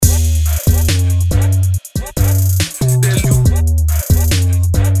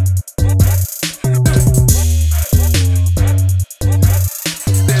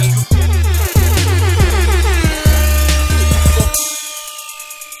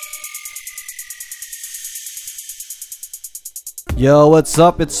Yo, what's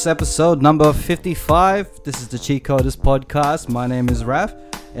up? It's episode number 55. This is the Cheat Coders podcast. My name is Raf,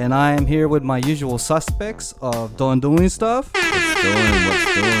 and I am here with my usual suspects of doing stuff.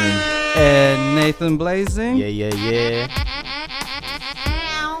 What's doing? And Nathan Blazing. Yeah.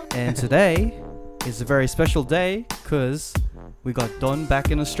 And today is a very special day because we got Don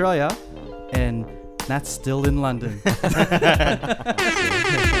back in Australia and Nat's still in London. Cheers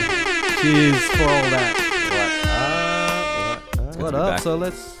for all that. What up? So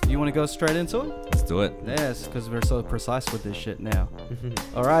you want to go straight into it? Let's do it. Yes, because we're so precise with this shit now.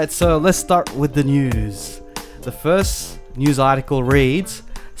 Alright, so let's start with the news. The first news article reads,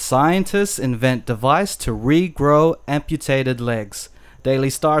 scientists invent device to regrow amputated legs. Daily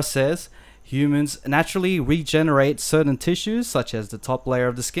Star says, humans naturally regenerate certain tissues such as the top layer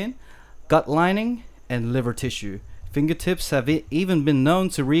of the skin, gut lining, and liver tissue. Fingertips have even been known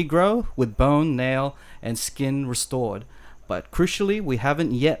to regrow with bone, nail, and skin restored. But crucially, we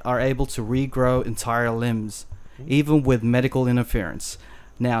haven't yet are able to regrow entire limbs, even with medical interference.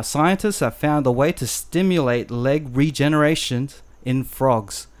 Now, scientists have found a way to stimulate leg regeneration in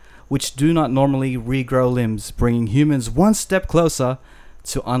frogs, which do not normally regrow limbs, bringing humans one step closer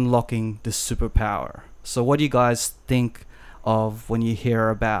to unlocking this superpower. So what do you guys think of when you hear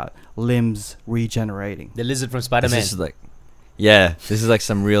about limbs regenerating? The lizard from Spider-Man. This is like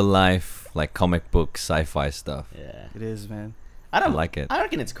some real life, like comic book sci-fi stuff. Yeah. It is, man. I like it. I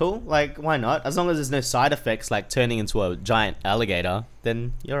reckon it's cool. Like, why not? As long as there's no side effects like turning into a giant alligator,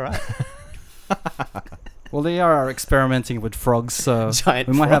 then you're right. Well, they are experimenting with frogs, so Giant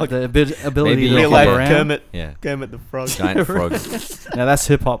we might frog. have the ability Maybe to Real hop life around. Kermit. Yeah. Kermit the Frog. Giant frogs. Yeah, that's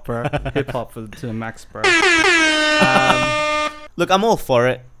hip hop, bro. Hip hop to the max, bro. Look, I'm all for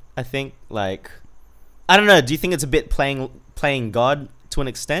it. I think, like, I don't know. Do you think it's a bit playing God to an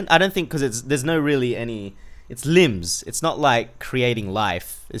extent? I don't think, because there's no really any. It's limbs. It's not like creating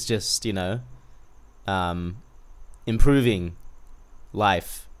life. It's just, improving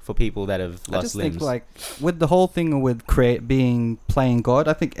life for people that have I lost just limbs. think, like, with the whole thing with playing God,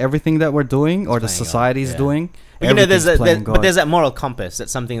 I think everything that we're doing or the Playing God, society's yeah. doing, But, everything's playing God. but there's that moral compass that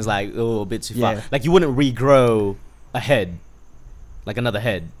something is like, a bit too far. Yeah. Like, you wouldn't regrow a head, like another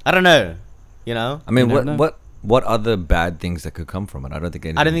head. I don't know. I mean, You never know. what other bad things that could come from it? I don't think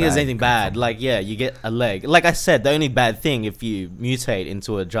there's anything bad. Like, yeah, you get a leg. Like I said, the only bad thing, if you mutate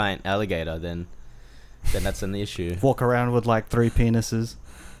into a giant alligator, then that's an issue. Walk around with like 3 penises.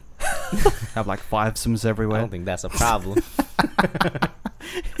 Have like 5 sims I everywhere. don't think that's a problem.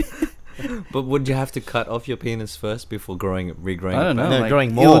 But would you have to cut off your penis first before regrowing? I don't know. No, like,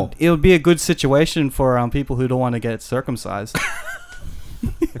 growing more. It would be a good situation for people who don't want to get circumcised.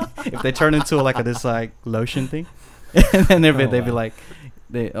 If they turn into this lotion thing, and then they'd be like,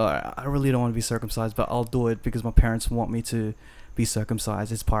 I really don't want to be circumcised, but I'll do it because my parents want me to be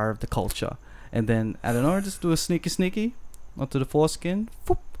circumcised. It's part of the culture. And then I don't know, just do a sneaky onto the foreskin,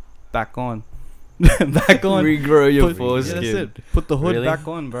 whoop, back on. Back on. Regrow your Yeah, foreskin. that's it. Put the hood Really? back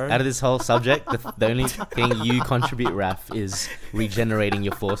on, bro. Out of this whole subject, the only thing you contribute, Raf, is regenerating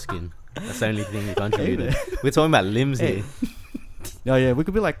your foreskin. That's the only thing you contributed. We're talking about limbs Hey. here. Oh yeah, we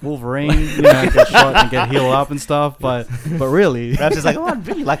could be like Wolverine, get shot and get healed up and stuff, but really, Raf's just like, I'd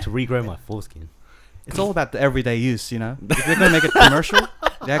really like to regrow my foreskin. it's all about the everyday use, If they're gonna make it commercial,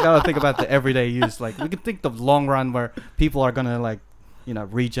 they gotta think about the everyday use. Like, we can think the long run where people are gonna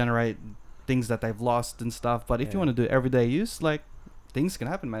regenerate things that they've lost and stuff. But if you want to do everyday use, things can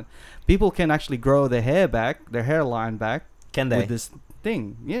happen, man. People can actually grow their hairline back Can with they? this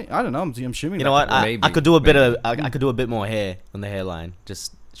thing. Yeah, I don't know. I'm assuming. You know what? I Maybe. could do a bit of. I could do a bit more hair on the hairline.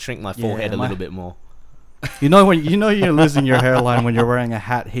 Just shrink my forehead a my- little bit more. When you're losing your hairline when you're wearing a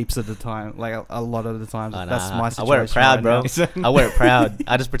hat heaps of the time, like a lot of the times. Oh, That's nah, my I situation. wear it proud, bro. right now. I wear it proud.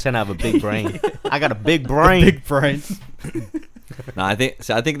 I just pretend I have a big brain. I got a big brain. Big brain. No, I think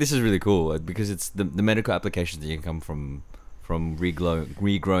this is really cool because it's the medical applications that can come from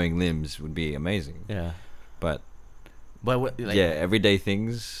regrowing limbs would be amazing. Yeah. But But everyday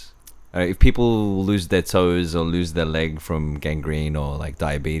things. If people lose their toes or lose their leg from gangrene or like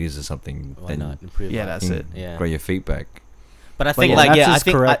diabetes or something, Why then not improve? Yeah, life? that's you it. can Yeah. grow your feet back. But I But think, yeah, I Nats is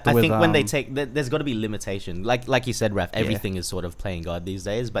think, correct I with, think when they take, there's got to be limitation. Like you said, Raf, everything is sort of playing God these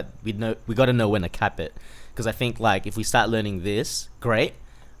days. But we got to know when to cap it, because I think if we start learning this, great.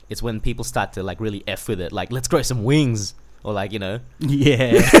 It's when people start to really f with it. Like, let's grow some wings, or Yeah.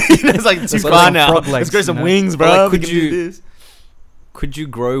 it's like too That's far like now. frog Let's legs, grow some you know? wings, Or, bro. like, We could can you- do this. Could you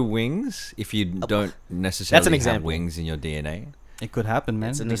grow wings if you don't necessarily have example. wings in your DNA? It could happen,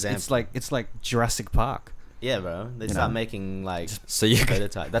 man. It's an It's example. like Jurassic Park. Yeah, bro. They You start know. making like So you could,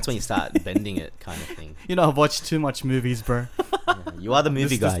 prototype. That's when you start bending it, kind of thing. You know, I've watched too much movies, bro. Yeah. You are the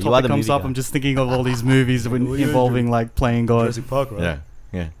movie This guy. topic You are the comes movie up. guy. I'm just thinking of all these movies involving like playing God. Park, right?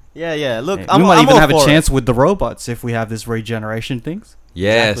 yeah. Yeah. Look, Yeah, I'm, we might I'm even all have a for it. chance with the robots if we have this regeneration things.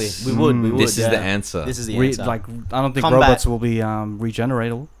 Yes. Exactly. We would. Mm. We would. This is the answer. This is the Re- answer. like I don't think Combat- robots will be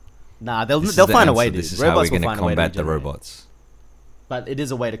regeneratable. Nah, they'll This is they'll the find a answer. way, dude. This is how Robots we're will going to find a way to combat the regenerate. robots. But it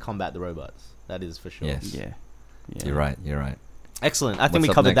is a way to combat the robots. That is for sure. Yes. Yeah. You're right. You're right. Excellent. I think What's we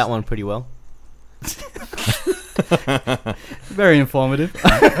up covered next? that one pretty well. Very informative.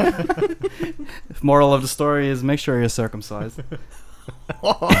 Moral of the story is make sure you're circumcised.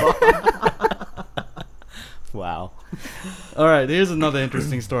 Wow. All right, here's another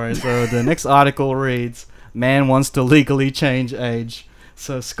interesting story. So the next article reads, "Man wants to legally change age."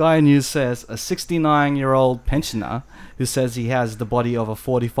 So Sky News says a 69-year-old pensioner who says he has the body of a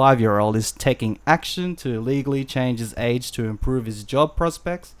 45-year-old is taking action to legally change his age to improve his job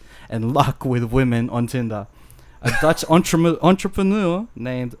prospects and luck with women on Tinder. A Dutch entrepreneur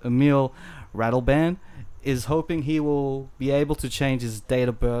named Emil Radelban is hoping he will be able to change his date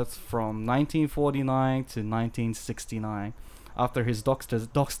of birth from 1949 to 1969 after his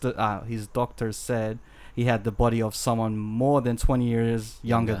doctor said he had the body of someone more than 20 years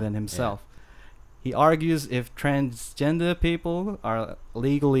younger than himself. He argues if transgender people are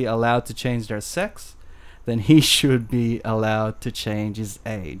legally allowed to change their sex, then he should be allowed to change his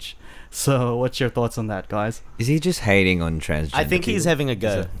age. So, what's your thoughts on that, guys? Is he just hating on transgender? I think he's people? having a go.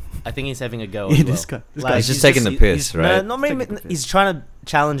 Is it- I think he's having a go. Yeah, as this well. guy- this Like, guy's just taking the piss, right? No, not maybe. Taking the piss. He's trying to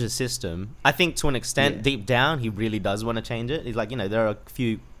challenge the system. I think to an extent, Yeah. deep down, he really does want to change it. He's like, there are a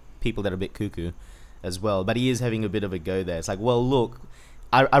few people that are a bit cuckoo as well, but he is having a bit of a go there. It's like, well, look,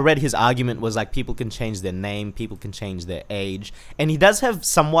 I read his argument was like people can change their name, people can change their age, and he does have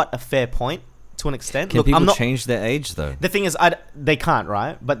somewhat a fair point to an extent. Can Look, people I'm not. change their age though? The thing is, they can't,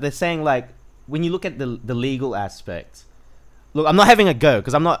 right? But they're saying like when you look at the legal aspect. Look, I'm not having a go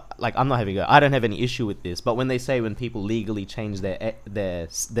because I'm not having a go. I don't have any issue with this. But when they say when people legally change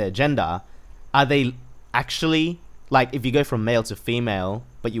their gender, are they actually like if you go from male to female,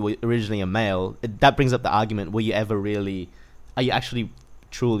 but you were originally a male? That brings up the argument: are you actually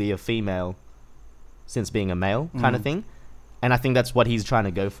truly a female since being a male kind of thing? And I think that's what he's trying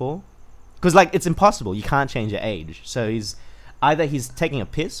to go for. Because like it's impossible. You can't change your age. So he's taking a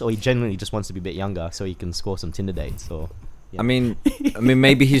piss or he genuinely just wants to be a bit younger so he can score some Tinder dates or. Yeah. I mean,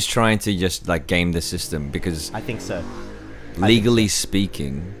 maybe he's trying to just like game the system because I think so. legally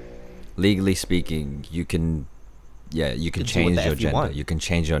speaking, you can do change what the your F you gender. want. You can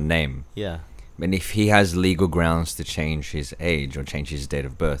change your name. Yeah. And if he has legal grounds to change his age or change his date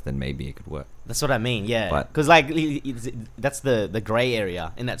of birth, then maybe it could work. That's what I mean. Yeah. But- Because like that's the gray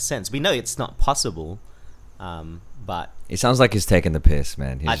area in that sense. We know it's not possible, but It sounds like he's taking the piss,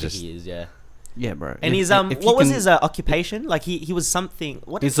 man. He's I think just he is. Yeah. Yeah, bro. And he's if you what was can- his occupation? Like he was something.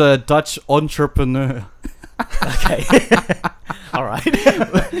 What is He's a Dutch entrepreneur. okay? All right.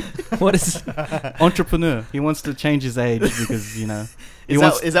 what is Entrepreneur. He wants to change his age because he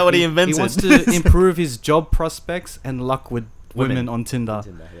Is that what he invented? He wants to improve his job prospects and luck with women on Tinder.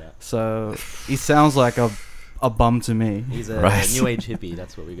 Yeah. So he sounds like a bum to me. He's a Right. new age hippie.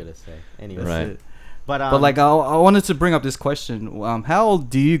 That's what we're gonna say. Anyway. Right. That's it. But like I wanted to bring up this question. How old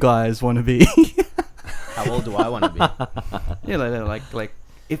do you guys want to be? how old do I want to be? Yeah, like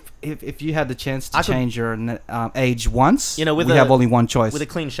if you had the chance to I could- change your age once, with we a- have only one choice. With a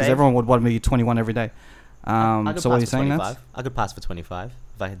clean Because shave. everyone would want to be 21 every day. I could So what are you pass for saying, 25. Nats? I could pass for 25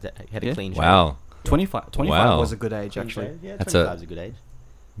 if I had Yeah? a clean shave. wow? 25 Wow. was a good age, Clean actually. shave? Yeah, That's 25 is a good age.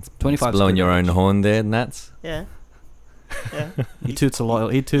 25 's Blowing good your own age. horn there, Nats. Yeah. Yeah. He toots a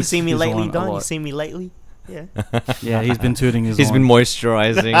lot. He toots You seen me his lately, horn a Don? You lot. seen me lately? Yeah. Yeah, he's been tooting his He's horn. been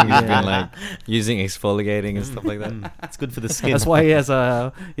moisturizing. He's Yeah. been like using exfoliating and stuff like that. It's good for the skin. That's why he has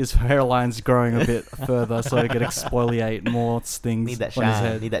his hairline's growing a bit further so he can exfoliate more things Need that on his shine.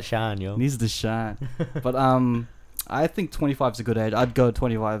 head. Need that shine, yo. Needs to shine. But I think 25 is a good age. I'd go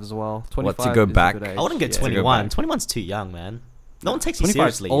 25 as well. 25 go is a back? good age. I wouldn't go Yeah. To go 21. back. 21's too young, man. No one takes you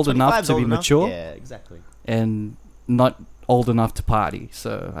 25 's seriously. old enough 25 's to old be enough. mature. Yeah, exactly. And not old enough to party.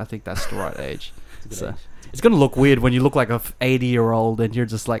 So I think that's the right age. It's a good So- age. It's gonna look weird when you look like a 80-year-old and you're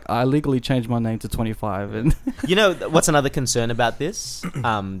just like, I legally changed my name to 25, and You know what's another concern about this?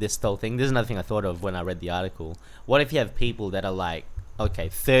 This whole thing. There's another thing I thought of when I read the article. What if you have people that are like, okay,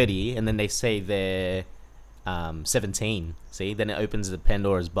 30, and then they say they're 17? See, then it opens the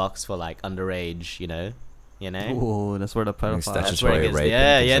Pandora's box for like underage. You know. ooh, that's where the pedophile. That's That's just where where it it gets. rape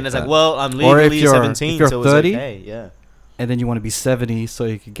Yeah, and yeah. things And it's like like, that. well, I'm Or if legally you're- 17, if you're so 30, it's okay. Yeah. And then you want to be 70 so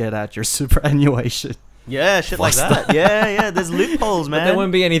you can get out your superannuation. Yeah, shit like that. Yeah. There's loopholes, But man. there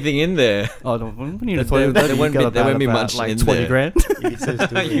won't be anything in there. Oh, no, when you There- twenty, there you won't got be- there about- won't be about much like in 20 there. grand. You'd be so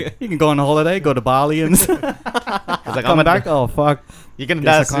stupid. You can go on holiday, go to Bali, and It's like, come back. Oh fuck! You're gonna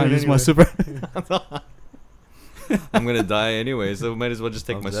die Guess I soon can't use my anyway. super. I'm gonna die anyway, so might as well just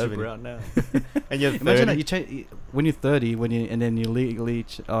take my Observing. super out now. And you're Imagine 30. that you change when you're 30, and then you legally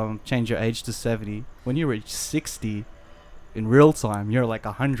change your age to 70. When you reach 60, in real time, you're like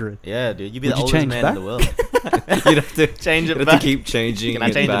 100. Yeah, dude. You'd be Would the you oldest change man back? in the world. You'd have to Change it you'd have back. to keep changing Can I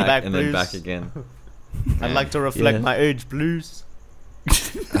it change it back, back, and then please? back again. I'd like to reflect Yeah. my age, please.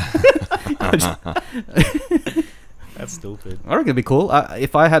 That's stupid. I reckon it'd be cool.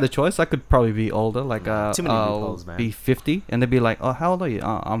 If I had a choice, I could probably be older. Like, Too many I'll loopholes, man. be 50, and they'd be like, "Oh, how old are you?"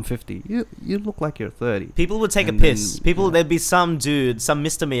 I'm 50. You look like you're 30. People would take And a piss. then- People, yeah. there'd be some dude, some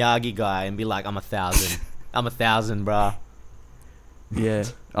Mr. Miyagi guy, and be like, "I'm 1,000. I'm 1,000, bruh." Yeah,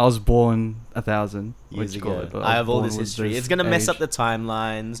 I was born 1,000 Years what you call ago. it, I have all born this with history. It's gonna mess up age. the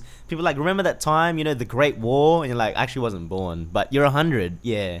timelines. People are like, remember that time, the Great War, and you're like, actually wasn't born, but you're 100.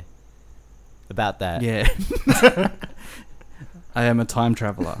 Yeah, about that. Yeah. I am a time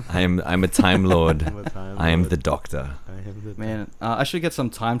traveler. I'm a time lord. I'm a time I am lord. the doctor. I am the Man, I should get some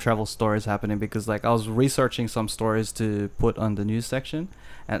time travel stories happening because, like, I was researching some stories to put on the news section,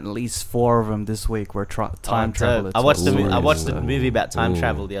 and at least 4 of them this week were time Oh, travel. dope. I watched the Ooh. I watched the movie about time Ooh.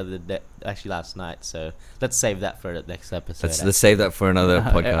 travel the other day, actually last night. So let's save that for the next episode. Let's save that for another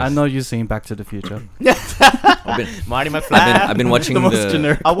podcast. I know you've seen Back to the Future. I've been, Marty McFly. I've been watching The most the.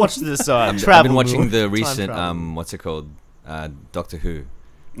 generic. I watched this I've travel. been watching movie. the Time recent travel. what's it called, Doctor Who,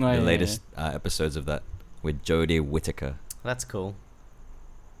 Oh, yeah, the yeah, latest episodes of that with Jodie Whittaker. That's cool.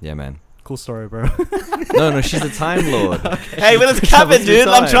 Yeah, man. yeah. Cool story, bro. No, she's the Time Lord. Hey, but let's cap travels it, through dude.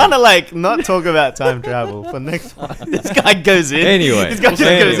 I'm time. trying to not talk about time travel for next one. This guy goes in. Anyway, this guy just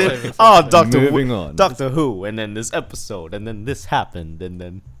goes anyway. in. Oh, Moving on. Doctor Who, and then this episode, and then this happened, and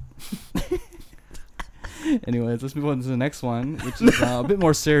then Anyways, let's move on to the next one, which is a bit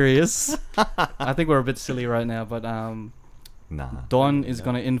more serious. I think we're a bit silly right now, but Nah. Don is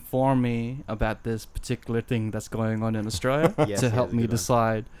going to inform me about this particular thing that's going on in Australia Yes, to yeah, help it's a me good one.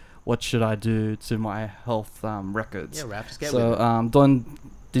 decide what should I do to my health records. yeah, rap. Just get So, with it. Don,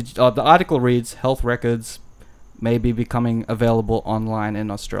 the article reads, health records may be becoming available online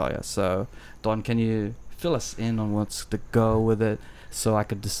in Australia. So, Don, can you fill us in on what's the go with it so I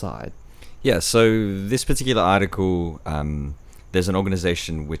could decide? Yeah, so this particular article, there's an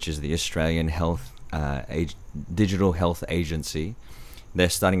organization which is the Australian Health Digital Health Agency. They're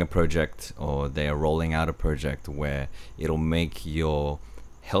starting a project, or they're rolling out a project where it'll make your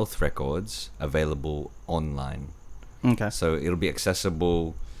health records available online. Okay. So it'll be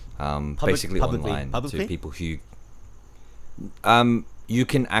accessible, basically publicly? online Publicly? to people who. You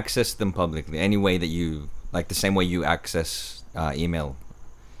can access them publicly any way that you like, the same way you access email.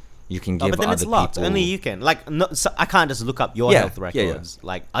 You can give Oh, but then other it's locked. people. Only you can. Like, no, so I can't just look up your Yeah, health yeah, yeah. records.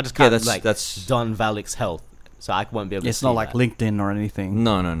 Like, I just Yeah, can't. that's Don Valek's health, so I won't be able. It's to not see like that. LinkedIn or anything.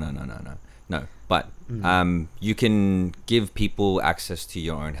 No. But you can give people access to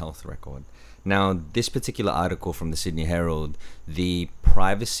your own health record. Now, this particular article from the Sydney Herald, the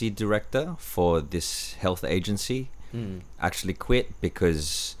privacy director for this health agency actually quit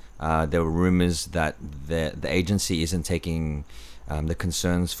because there were rumors that the agency isn't taking the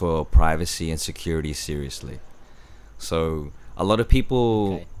concerns for privacy and security seriously. So a lot of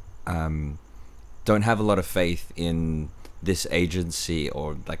people don't have a lot of faith in this agency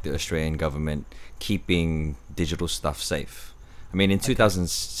or like the Australian government keeping digital stuff safe. I mean, in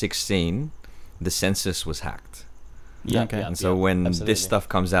 2016, the census was hacked. Yeah, Okay. yeah, And so yeah, when absolutely. this stuff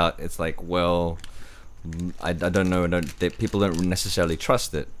comes out, it's like, well, I don't know. People don't necessarily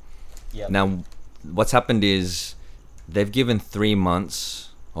trust it. Yeah. Now, what's happened is they've given 3 months,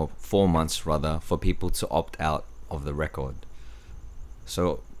 or 4 months rather, for people to opt out of the record.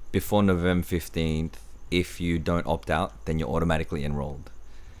 So before November 15th, if you don't opt out, then you're automatically enrolled.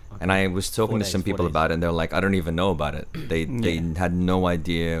 And I was talking 4 to days, some 4 people days. about it, and they're like, I don't even know about it. They had no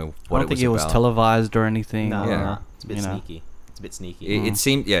idea I what don't think it was about. televised or anything. No, Yeah. no, it's a bit You know. sneaky. It's a bit sneaky. It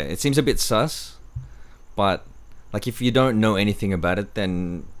seemed, it seems a bit sus, but like if you don't know anything about it,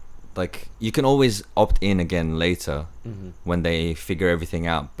 then like you can always opt in again later when they figure everything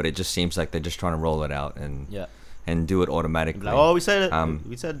out. But it just seems like they're just trying to roll it out and Yeah. do it automatically. Like, oh, we said it. Um,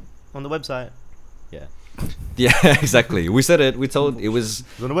 we said on the website. Yeah. Yeah, exactly. We said it. We told it was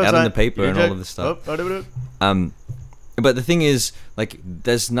It's on the out in website. the paper You and check. all of this stuff. Oh, oh, But the thing is, like,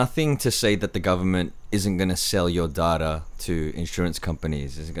 there's nothing to say that the government isn't going to sell your data to insurance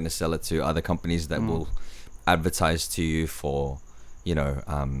companies, isn't going to sell it to other companies that will advertise to you for,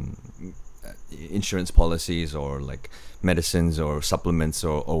 insurance policies or like medicines or supplements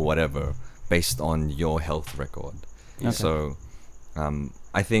or whatever based on your health record. Okay. So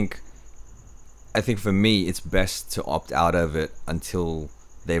I think for me it's best to opt out of it until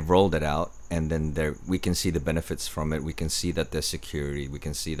they've rolled it out, and then we can see the benefits from it. We can see that there's security. We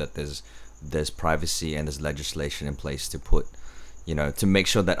can see that there's privacy and there's legislation in place to put, to make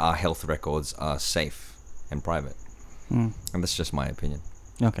sure that our health records are safe and private. And that's just my opinion.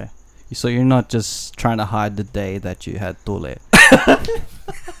 Okay. So you're not just trying to hide the day that you had tule.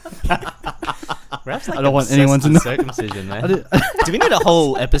 Perhaps I don't want anyone to know. Circumcision, man. Do we need a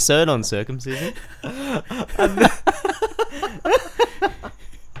whole episode on circumcision?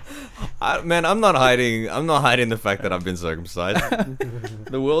 Man, I'm not hiding the fact that I've been circumcised.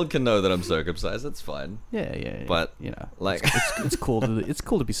 The world can know that I'm circumcised. That's fine. Yeah. But like, it's cool. It's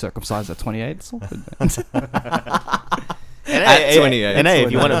cool to be circumcised at 28. It's all good, man. At 28. And hey,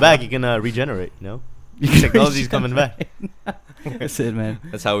 if you want it back, you can regenerate. Technology's coming back. That's it, man.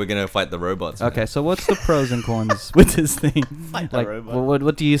 That's how we're gonna fight the robots. Okay, so what's the pros and cons with this thing? Fight the Like, robot.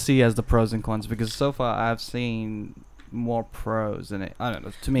 what do you see as the pros and cons? Because so far I've seen more pros than it. I don't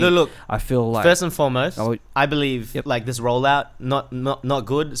know. To me, Look, I feel like first and foremost, Oh, I believe yep. like this rollout not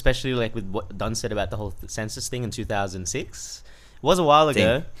good, especially like with what Don said about the whole census thing in 2006. It was a while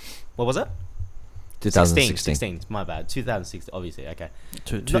ago. What was it? 2016. 16, my bad. 2016, obviously. Okay.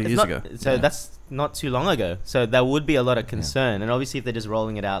 two Not- years not- ago. So Yeah. that's not too long ago. So there would be a lot of concern. And obviously, if they're just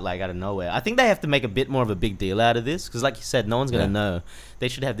rolling it out like out of nowhere, I think they have to make a bit more of a big deal out of this. Because, like you said, no one's going to know. They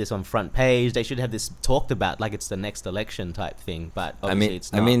should have this on front page. They should have this talked about like it's the next election type thing. But obviously,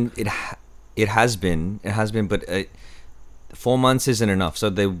 it's not. I mean, it has been, but 4 months isn't enough.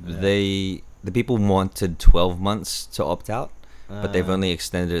 So the people wanted 12 months to opt out, but they've only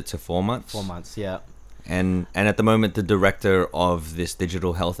extended it to 4 months. 4 months, yeah. And at the moment, the director of this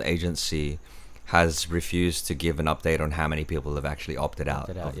digital health agency has refused to give an update on how many people have actually opted out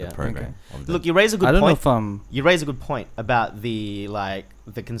of the program. Look, you raise a good I don't point. know if You raise a good point about the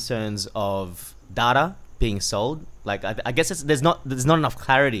concerns of data being sold. Like I guess there's not enough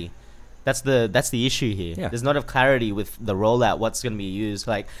clarity. That's the issue here. Yeah. There's not enough clarity with the rollout. What's going to be used?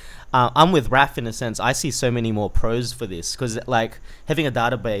 Like I'm with Raf in a sense. I see so many more pros for this because like having a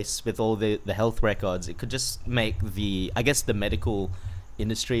database with all the health records, it could just make the medical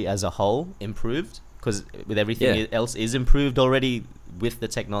industry as a whole improved. Because with everything else is improved already with the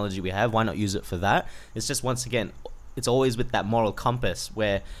technology we have, why not use it for that? It's just once again, it's always with that moral compass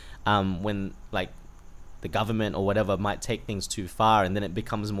where when like the government or whatever might take things too far, and then it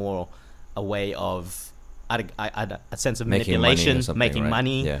becomes more a way of a sense of Making manipulation, money or making something, right?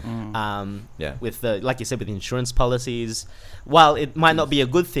 money. Yeah. With the, like you said, with insurance policies. While it might not be a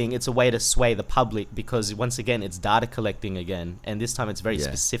good thing, it's a way to sway the public because once again, it's data collecting again, and this time it's very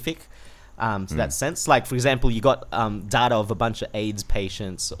specific to that sense. Like for example, you got data of a bunch of AIDS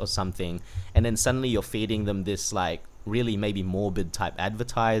patients or something, and then suddenly you're feeding them this like really maybe morbid type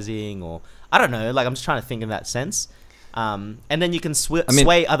advertising, or I don't know. Like I'm just trying to think in that sense. And then you can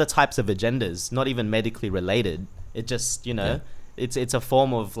sway other types of agendas, not even medically related. It just, it's a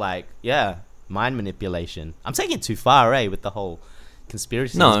form of like, mind manipulation. I'm taking it too far, with the whole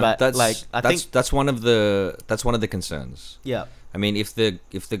conspiracy. No, but that's like I think that's one of the concerns. Yeah. I mean, if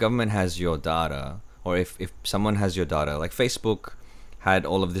the government has your data, or if someone has your data, like Facebook had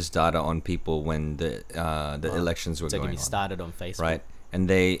all of this data on people when the elections were Don't going get me on. started on Facebook. Right. And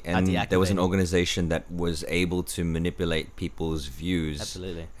there was an deactivated. organization that was able to manipulate people's views.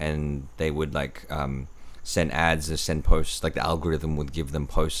 Absolutely. And they would like send ads or send posts. Like the algorithm would give them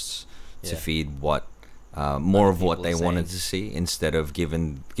posts to feed what more Other of what people they are wanted saying. to see, instead of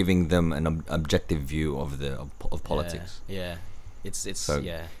giving them an objective view of politics. Yeah. It's So-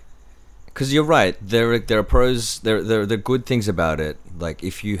 yeah. Because you're right, there are pros, there are good things about it. Like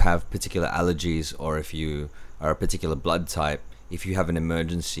if you have particular allergies, or if you are a particular blood type, if you have an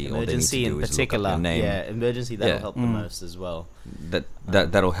emergency, all they need to Emergency do in is particular. look up your name. Yeah, emergency that'll Yeah. help the most as well.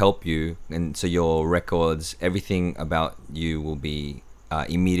 That'll help you, and so your records, everything about you will be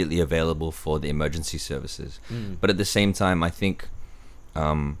immediately available for the emergency services. But at the same time, I think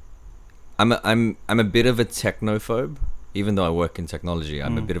I'm a bit of a technophobe. Even though I work in technology,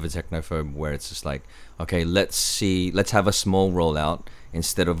 I'm a bit of a technophobe, where it's just like, okay, let's have a small rollout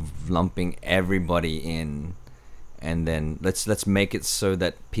instead of lumping everybody in, and then let's make it so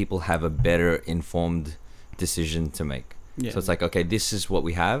that people have a better informed decision to make. Yeah. So it's like, okay, this is what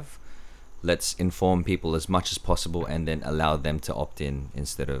we have. Let's inform people as much as possible, and then allow them to opt in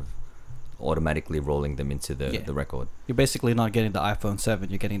instead of automatically rolling them into the record. You're basically not getting the iPhone 7.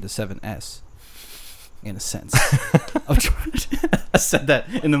 You're getting the 7S. in a sense. I said that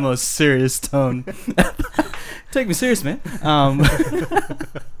in the most serious tone. Take me serious, man.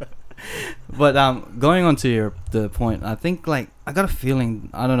 But going on to the point, I think like I got a feeling,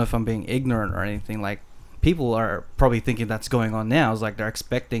 I don't know if I'm being ignorant or anything, like people are probably thinking that's going on now. It's like they're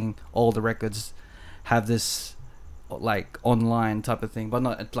expecting all the records have this like online type of thing, but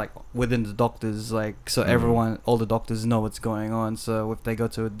not like within the doctors, like so everyone, all the doctors know what's going on. So if they go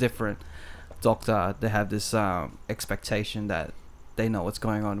to a different doctor, they have this expectation that they know what's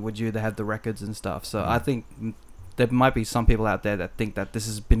going on with you. They have the records and stuff. So I think there might be some people out there that think that this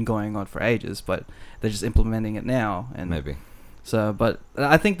has been going on for ages, but they're just implementing it now. And Maybe. so, but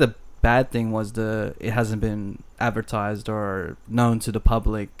I think the bad thing was it hasn't been advertised or known to the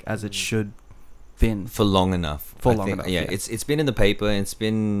public as it should been For long enough. For I long think. enough, Yeah, yeah. it's been in the paper, and it's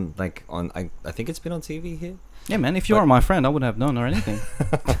been like on. I think it's been on TV here. Yeah, man. If you But- were my friend, I wouldn't have known or anything.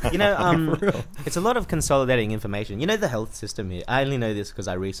 You know, it's a lot of consolidating information. You know, the health system here. I only know this because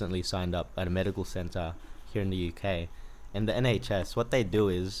I recently signed up at a medical center here in the UK, and the NHS. What they do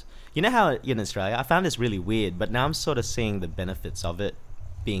is, you know how in Australia, I found this really weird, but now I'm sort of seeing the benefits of it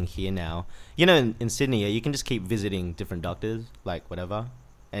being here now. You know, in Sydney, you can just keep visiting different doctors, like whatever,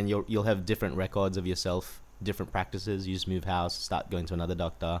 and you'll have different records of yourself, different practices. You just move house, start going to another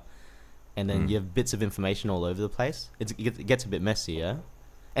doctor. And then you have bits of information all over the place. It gets a bit messy, yeah?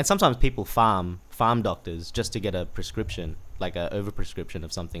 And sometimes people farm doctors just to get a prescription, like a overprescription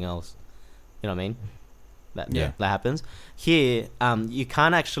of something else. You know what I mean? That happens. Here, you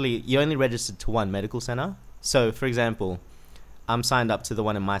can't actually, you're only registered to one medical center. So, for example, I'm signed up to the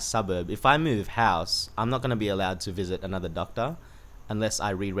one in my suburb. If I move house, I'm not going to be allowed to visit another doctor unless I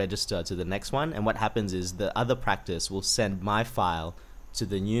re-register to the next one. And what happens is the other practice will send my file to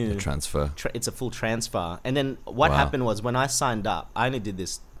the new The transfer. it's a full transfer. And then what Wow. happened was when I signed up, I only did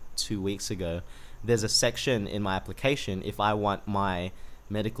this 2 weeks ago. There's a section in my application if I want my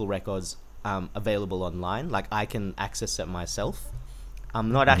medical records available online, like I can access it myself.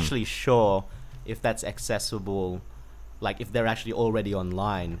 I'm not actually sure if that's accessible, like if they're actually already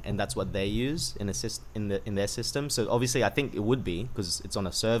online and that's what they use in their system. So obviously I think it would be because it's on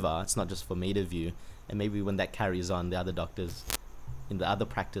a server. It's not just for me to view. And maybe when that carries on, the other doctors in the other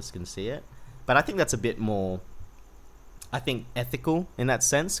practice can see it. But I think that's a bit more, I think, ethical in that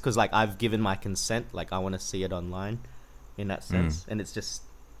sense, because like I've given my consent, like I want to see it online in that sense. And it's just,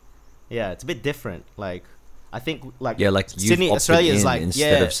 yeah, it's a bit different. Like I think like Yeah, like you've Sydney, opted Australia is in like,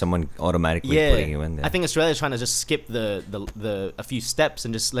 instead yeah, of someone automatically yeah. putting you in there. I think Australia's trying to just skip the a few steps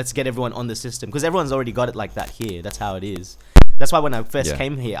and just let's get everyone on the system, because everyone's already got it like that here. That's how it is. That's why when I first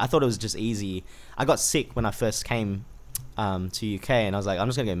came here, I thought it was just easy. I got sick when I first came to UK, and I was like, I'm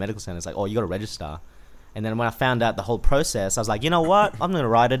just gonna go to medical center. It's like, oh, you gotta register. And then when I found out the whole process, I was like, you know what? I'm gonna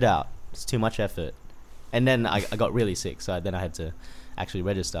ride it out. It's too much effort. And then I got really sick, so then I had to actually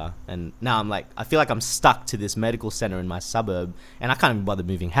register. And now I'm like, I feel like I'm stuck to this medical center in my suburb, and I can't even bother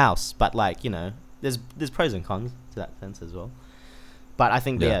moving house. But like, you know, there's pros and cons to that sense as well. But I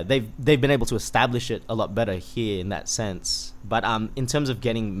think they've been able to establish it a lot better here in that sense. But in terms of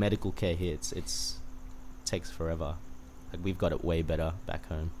getting medical care here, it takes forever. Like we've got it way better back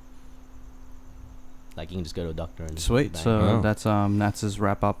home. Like you can just go to a doctor and Sweet. bang. So Wow. that's Nats's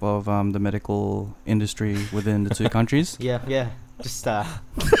wrap up of the medical industry within the two countries. Yeah. Just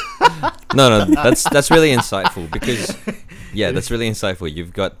No, that's really insightful because, that's really insightful.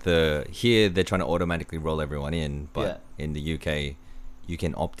 You've got here they're trying to automatically roll everyone in, but in the UK, you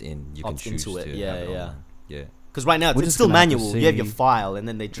can opt in. You can Opt choose into it, to yeah, have it yeah. online. Yeah. because right now We're it's just still gonna have to manual. You have your see- file, and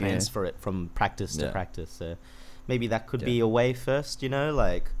then they transfer it from practice to Yeah. practice. So maybe that could be a way first. You know,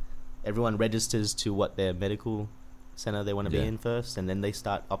 like everyone registers to what their medical center they want to be Yeah. in first, and then they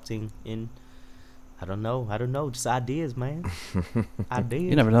start opting in. I don't know. Just ideas, man. Ideas.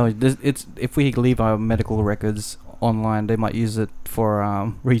 You never know. It's if we leave our medical records online, they might use it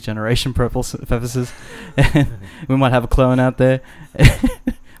for regeneration purposes. We might have a clone out there.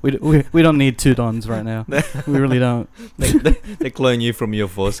 We don't need 2 dons right now. We really don't. They clone you from your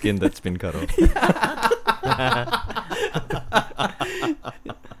foreskin that's been cut off.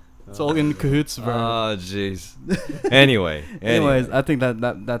 It's all in cahoots, bro. Oh, jeez. Anyway. Anyways, I think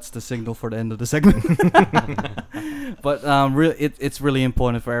that's the signal for the end of the segment. But it's really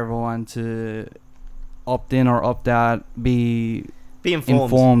important for everyone to opt in or opt out, be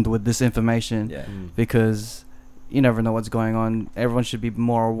informed with this information, Yeah. because you never know what's going on. Everyone should be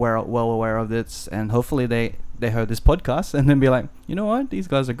more well aware of this, and hopefully they heard this podcast and then be like, you know what, these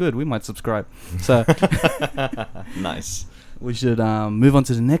guys are good, we might subscribe. So Nice. we should move on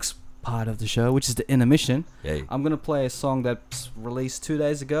to the next part of the show, which is the intermission. Yay. I'm gonna play a song that's released 2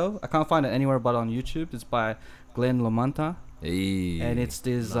 days ago. I can't find it anywhere but on YouTube. It's by Glenn Lamanta, Hey. and it's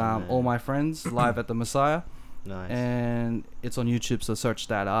this Love All it. My Friends live at the Messiah, Nice. and it's on YouTube. So search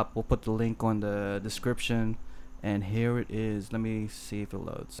that up. We'll put the link on the description, and here it is. Let me see if it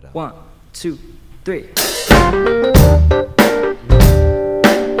loads. 1, 2, 3.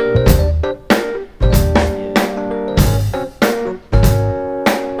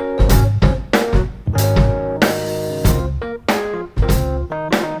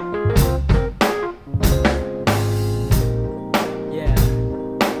 Yeah.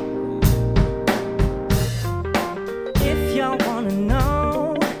 If y'all wanna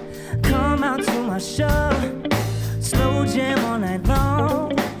know, come out to my show. Slow jam all night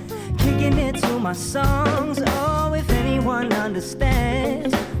long, kicking it to my songs. Oh, if anyone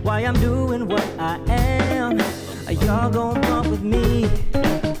understands why I'm doing what I am, y'all gon' bump with me.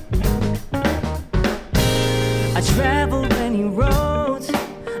 I traveled many roads,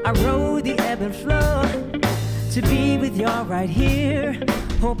 I rode the ebb and flow to be with y'all right here.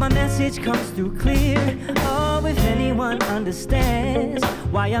 Hope my message comes through clear. Oh, if anyone understands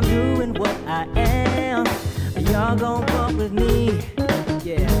why I'm doing what I am, y'all gon' bump with me.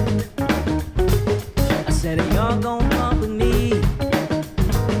 Yeah. I said y'all gon' bump with me.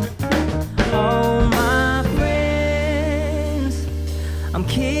 Oh, my friends, I'm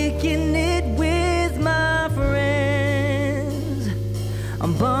kicking it with my friends.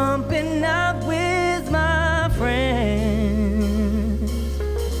 I'm bumping out with my friends.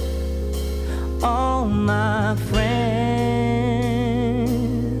 All my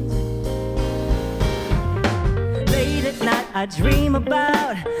friends. Late at night I dream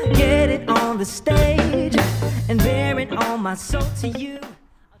about getting on the stage and bearing all my soul to you.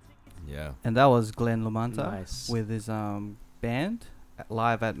 Yeah. And that was Glenn Lamanta Nice. with his band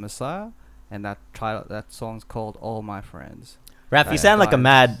live at Messiah, and that song's called All My Friends. Raph, you Right. sound like a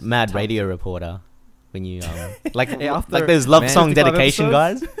Guys, mad radio reporter when you like Hey, after like those love man, song 55 dedication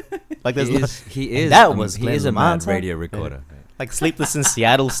guys. Like He there's is. He is. that was he is a Glenn mad Lamanta. radio recorder. like Sleepless in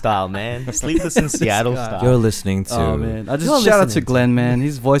Seattle style, man. Sleepless in Seattle guy. style. You're listening to. Oh man, I You're just shout out to listening to- Glenn, man.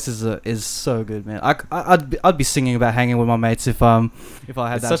 His voice is so good, man. I'd be singing about hanging with my mates if I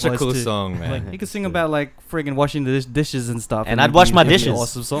had It's that such a voice cool too. song, man. He could sing about like friggin' washing the dishes and stuff, And it'd I'd wash be- my it'd be an dishes.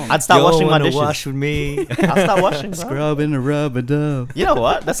 Awesome song. I'd start Yo, washing my wanna dishes. wash with me. I'll start washing, bro. Scrubbing the rubber dub. You know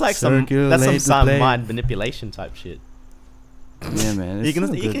what? That's like some Circulate the some plate. mind manipulation type shit. Yeah, man. You it's can-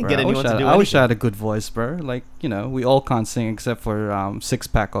 so you good, can bro. get I wish anyone to I- do I wish I anything. had a good voice, bro. Like, you know, we all can't sing except for Six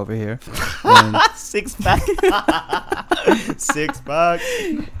Pack over here. And, Six pack. Six pack.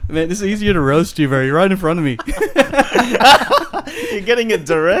 man, it's easier to roast you, bro. You're right in front of me. You're getting it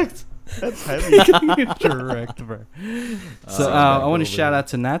direct. That's heavy. Direct, bro. So I want to shout out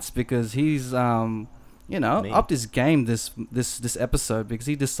to Nats because he's Me. upped his game this episode because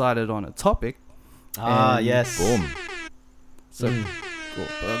he decided on a topic. Ah, And yes. Boom. So cool.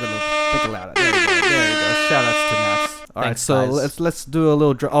 I'm gonna pick it louder. There you go. There you go. Shout outs to Nats. All right, Thanks, so guys. let's do a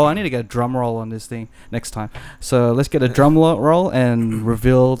little. I need to get a drum roll on this thing next time. So let's get a drum roll and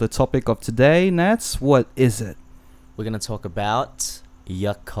reveal the topic of today. Nats, what is it? We're gonna talk about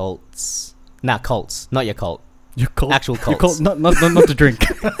Yakults. Nah, cults, not Yakult. Your cult. Actual Your cults. cult, not the drink.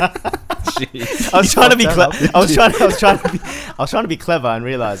 Jeez. I was trying to be fucked clever. that I was trying to be clever and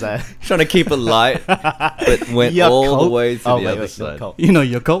realize I Trying to keep it light, but went all the way to the other side. Yakult. You know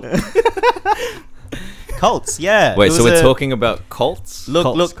your cult. Cults, yeah. Wait, It so was we're a- talking about cults? Look,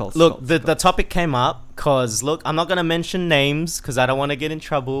 Cults, look, cults, look. cults, The topic came up because look, I'm not gonna mention names because I don't want to get in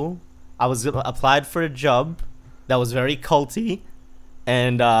trouble. I was applied for a job that was very culty,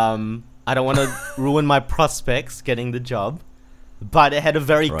 and I don't want to ruin my prospects getting the job, but it had a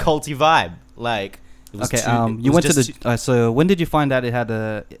very Right. culty vibe. Like, it was Okay. too- it You was went to just the. So when did you find out it had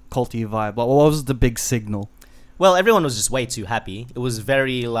a culty vibe? What was the big signal? Well, everyone was just way too happy. It was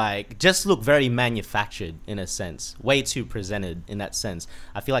very like just looked very manufactured in a sense, way too presented in that sense.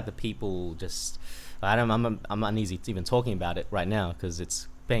 I feel like the people just I'm uneasy to even talking about it right now because it's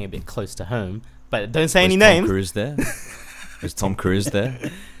being a bit close to home. But don't say Was any Tom names. Cruise there? Was Tom Cruise there?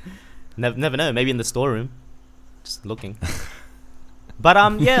 Never know. Maybe in the storeroom, just looking. But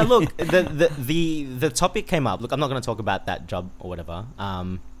yeah. Look, the topic came up. Look, I'm not going to talk about that job or whatever.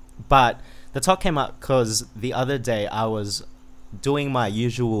 But the talk came up because the other day I was doing my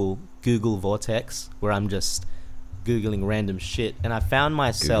usual Google Vortex where I'm just Googling random shit, and I found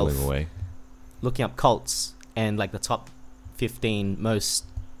myself Googling away. looking up cults and like the top 15 most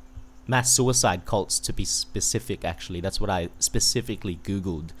mass suicide cults to be specific. Actually, that's what I specifically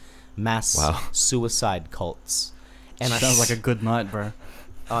Googled. Mass Wow. suicide cults. And Sounds like a good night, bro.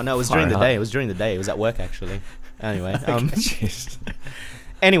 Oh no, it was Far during the out. day. It was during the day. It was at work actually. Anyway, Jeez.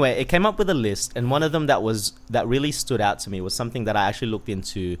 anyway, it came up with a list, and one of them that really stood out to me was something that I actually looked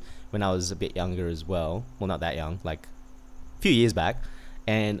into when I was a bit younger as well. Well, not that young, like a few years back.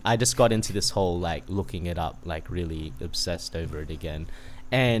 And I just got into this whole like looking it up, like really obsessed over it again.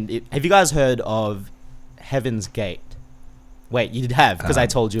 And have you guys heard of Heaven's Gate? Wait, you have, because I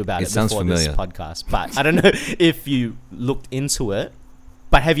told you about it it sounds before familiar. this podcast. But I don't know if you looked into it.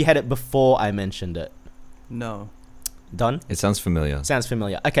 But have you had it before I mentioned it? No. Don? It sounds familiar. Sounds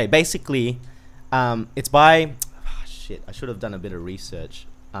familiar. Okay, basically, it's by... shit, I should have done a bit of research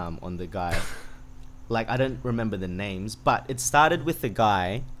on the guy. Like, I don't remember the names, but it started with the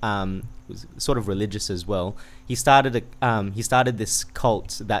guy who's sort of religious as well. He started this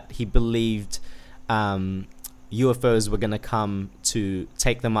cult that he believed UFOs were going to come to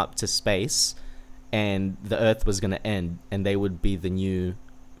take them up to space, and the Earth was going to end, and they would be the new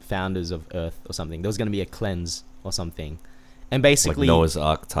founders of Earth or something. There was going to be a cleanse or something, and basically Like Noah's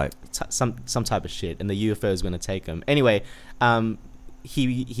Ark type. some type of shit, and the UFO is going to take him. Anyway,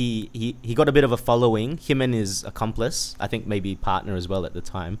 he got a bit of a following. Him and his accomplice, I think maybe partner as well at the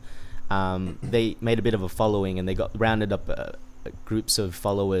time, they made a bit of a following, and they got rounded up groups of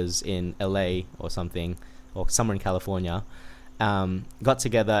followers in LA or something, or somewhere in California. Got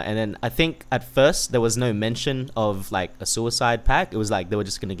together, and then I think at first there was no mention of like a suicide pact. It was like they were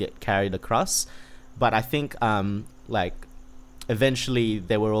just going to get carried across. But I think like eventually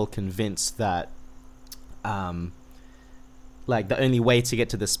they were all convinced that like the only way to get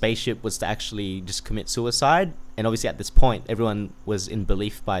to the spaceship was to actually just commit suicide. And obviously at this point everyone was in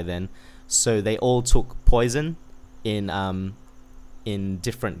belief by then, so they all took poison in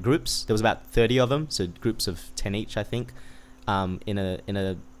different groups. There was about 30 of them, so groups of 10 each, I think. In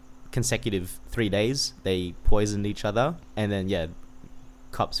a consecutive 3 days they poisoned each other, and then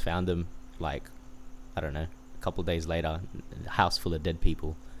cops found them like, I don't know, a couple of days later, a house full of dead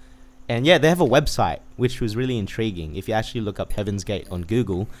people. And they have a website which was really intriguing. If you actually look up Heaven's Gate on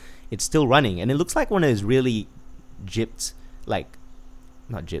Google, it's still running, and it looks like one of those really gypped, like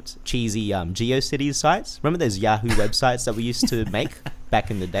not gypped, cheesy GeoCities sites. Remember those Yahoo websites that we used to make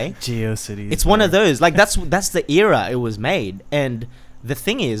back in the day? GeoCities. It's one of those. Like that's the era it was made. And the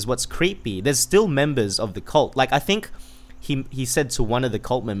thing is, what's creepy, there's still members of the cult. Like I think he said to one of the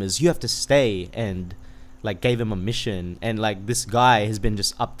cult members, "You have to stay," and like gave him a mission. And like this guy has been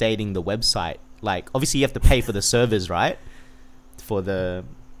just updating the website. Like obviously you have to pay for the servers, right? For the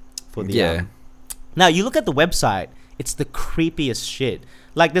Yeah. Now you look at the website, it's the creepiest shit.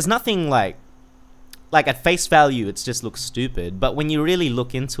 Like there's nothing like at face value it just looks stupid, but when you really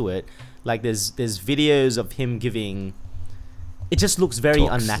look into it, like there's videos of him giving, it just looks very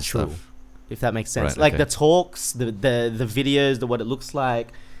Talks and unnatural, stuff. if that makes sense. Right, Like okay. the talks, the videos, what it looks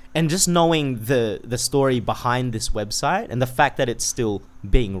like, and just knowing the story behind this website and the fact that it's still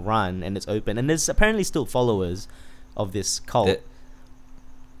being run and it's open, and there's apparently still followers of this cult.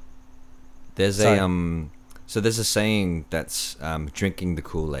 There's Sorry. so there's a saying that's drinking the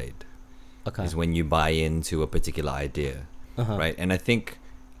Kool-Aid Okay. is when you buy into a particular idea, Uh-huh. right? And I think,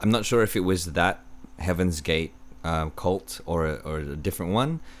 I'm not sure if it was that Heaven's Gate cult or a different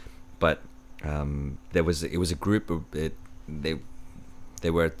one, but it was a group of they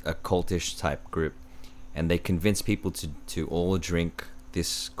were a cultish type group, and they convinced people to all drink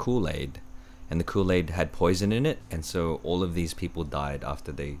this Kool-Aid, and the Kool-Aid had poison in it, and so all of these people died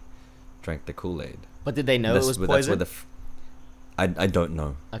after they drank the Kool-Aid. But did they know it was poison? I don't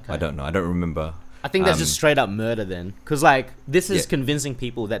know. Okay. I don't know. I don't remember. I think that's just straight up murder then. Because, like, this is Yeah. convincing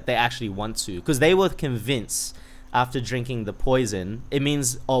people that they actually want to. Because they were convinced after drinking the poison, it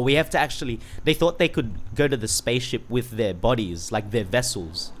means, we have to actually... They thought they could go to the spaceship with their bodies, like their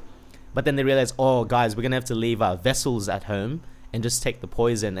vessels. But then they realized, guys, we're going to have to leave our vessels at home and just take the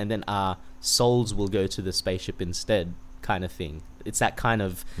poison, and then our souls will go to the spaceship instead, kind of thing. It's that kind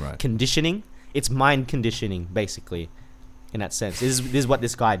of Right. conditioning. It's mind conditioning, basically, in that sense. This is what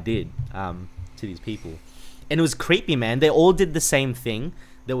this guy did to these people. And it was creepy, man. They all did the same thing.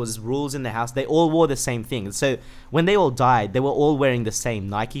 There was rules in the house. They all wore the same thing. So when they all died, they were all wearing the same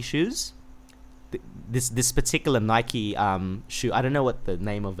Nike shoes. This particular Nike shoe, I don't know what the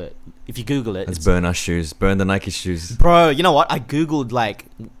name of it. If you Google it, Let's it's... burn our shoes. Burn the Nike shoes. Bro, you know what? I Googled like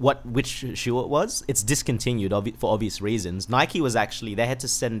which shoe it was. It's discontinued for obvious reasons. Nike was actually, they had to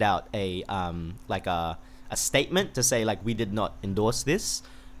send out a statement to say like, we did not endorse this,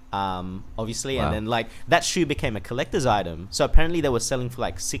 obviously. Wow. And then like that shoe became a collector's item. So apparently they were selling for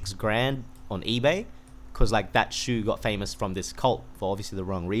like $6,000 on eBay, because like that shoe got famous from this cult for obviously the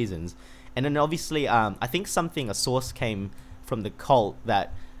wrong reasons. And then obviously, I think a source came from the cult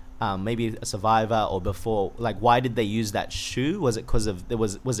that maybe a survivor or before, like, why did they use that shoe? Was it because of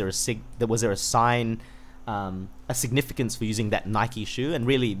was there a sign, a significance for using that Nike shoe? And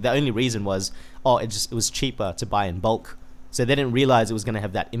really, the only reason was, it was cheaper to buy in bulk, so they didn't realize it was going to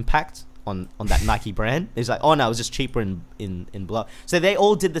have that impact on that Nike brand. It's like, oh no, it was just cheaper in bulk. So they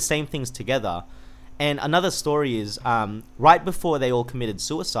all did the same things together. And another story is, right before they all committed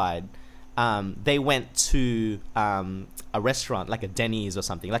suicide, they went to a restaurant, like a Denny's or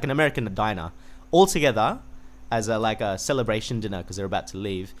something, like an American diner, all together as a celebration dinner because they're about to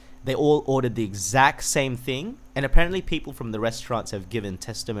leave. They all ordered the exact same thing, and apparently people from the restaurants have given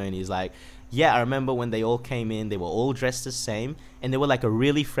testimonies like, yeah, I remember when they all came in, they were all dressed the same, and they were like a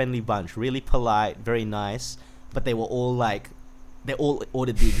really friendly bunch, really polite, very nice, but they all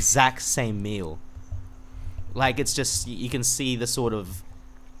ordered the exact same meal. Like, it's just, you can see the sort of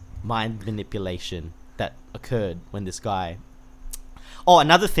mind manipulation that occurred when this guy... Oh,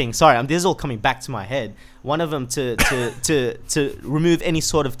 another thing, sorry, this is all coming back to my head. One of them, to remove any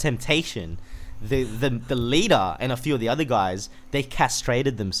sort of temptation, the leader and a few of the other guys, they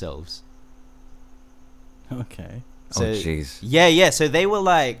castrated themselves. Okay. So, oh, jeez. Yeah, so they were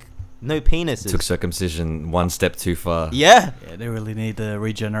like, no penises. Took circumcision one step too far. Yeah. Yeah, they really need the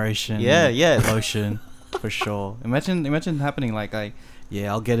regeneration. Yeah. Lotion, for sure. Imagine happening like,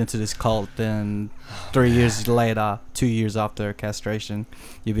 I'll get into this cult, then 3 years later, 2 years after castration,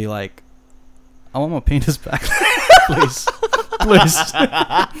 you'd be like, I want my penis back. Please.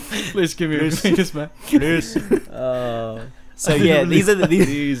 Please give me my penis back. Please. So yeah, these are the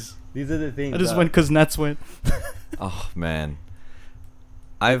things. I just went because Nats went. Oh man,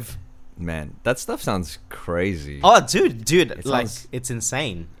 that stuff sounds crazy. Oh dude, it's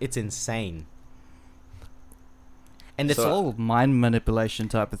insane. It's insane. And it's all mind manipulation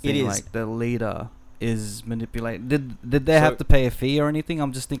type of thing. It is. Like the leader is manipulating. Did they have to pay a fee or anything?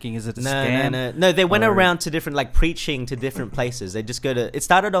 I'm just thinking, is it a scam? No. They went around to different, preaching to different places. They just go to. It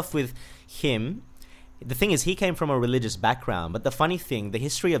started off with him. The thing is, he came from a religious background. But the funny thing, the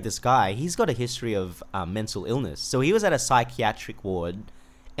history of this guy, he's got a history of mental illness. So he was at a psychiatric ward,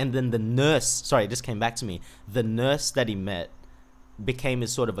 and then the nurse. Sorry, it just came back to me. The nurse that he met became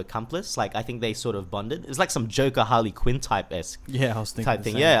his sort of accomplice. Like, I think they sort of bonded. It was like some Joker Harley Quinn type-esque I was thinking type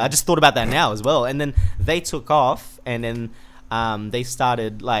thing. Yeah, I just thought about that now as well. And then they took off, and then they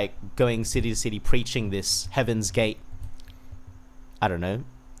started going city to city preaching this Heaven's Gate, I don't know,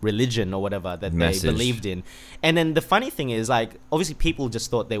 religion or whatever that message they believed in. And then the funny thing is, obviously people just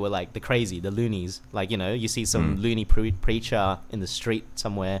thought they were the crazy, the loonies. You see some loony preacher in the street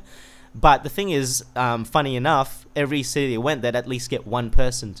somewhere. But the thing is, funny enough, every city they went, they'd at least get one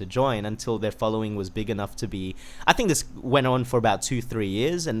person to join until their following was big enough to be... I think this went on for about 2-3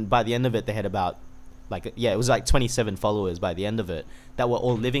 years, and by the end of it, they had about... it was 27 followers by the end of it that were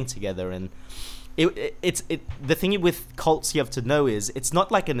all living together. And the thing with cults you have to know is, it's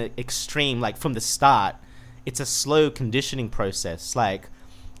not like an extreme, from the start. It's a slow conditioning process.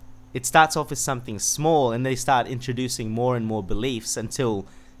 It starts off as something small, and they start introducing more and more beliefs until...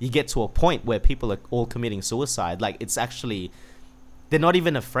 you get to a point where people are all committing suicide. It's actually, they're not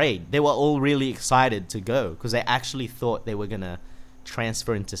even afraid. They were all really excited to go because they actually thought they were going to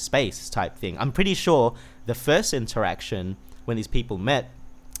transfer into space type thing. I'm pretty sure the first interaction when these people met,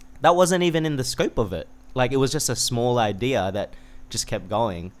 that wasn't even in the scope of it. It was just a small idea that just kept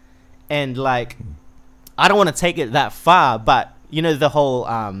going. And I don't want to take it that far, but the whole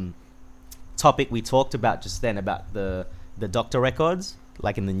topic we talked about just then about the doctor records,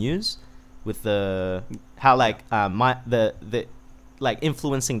 in the news, with how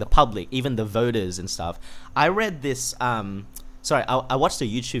influencing the public, even the voters and stuff. I read this. I watched a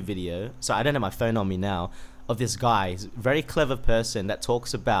YouTube video. So I don't have my phone on me now. Of this guy, he's a very clever person that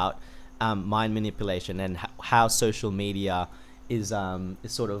talks about mind manipulation and how social media is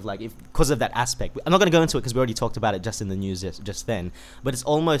sort of because of that aspect. I'm not going to go into it because we already talked about it just in the news just then. But it's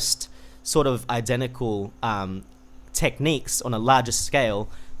almost sort of identical. Techniques on a larger scale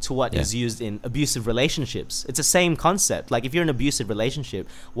to what is used in abusive relationships. It's the same concept. If you're in an abusive relationship,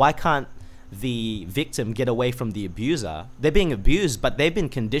 why can't the victim get away from the abuser? They're being abused, but they've been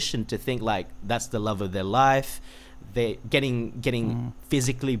conditioned to think that's the love of their life. They're getting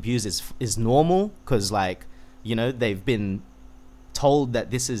physically abused is normal because they've been told that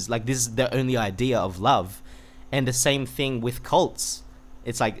this is their only idea of love. And the same thing with cults.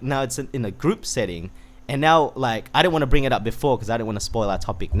 It's now it's in a group setting. And now, I didn't want to bring it up before because I didn't want to spoil our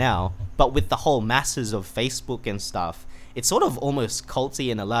topic now. But with the whole masses of Facebook and stuff, it's sort of almost culty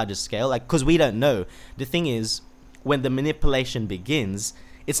in a larger scale. Because we don't know. The thing is, when the manipulation begins,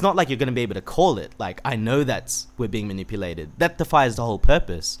 it's not like you're going to be able to call it. Like, I know we're being manipulated. That defies the whole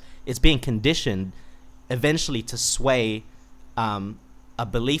purpose. It's being conditioned eventually to sway a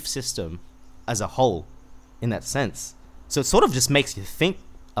belief system as a whole in that sense. So it sort of just makes you think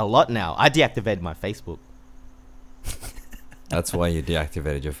a lot now. I deactivated my Facebook. That's why you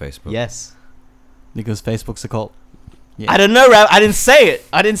deactivated your Facebook. Yes. Because Facebook's a cult. Yeah. I don't know, Rav. I didn't say it.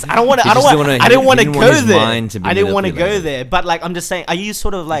 I didn't want to. I didn't want to go there. I didn't want to go there. But like, I'm just saying. Are you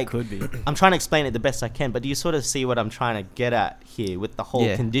sort of like? Could be. I'm trying to explain it the best I can. But do you sort of see what I'm trying to get at here with the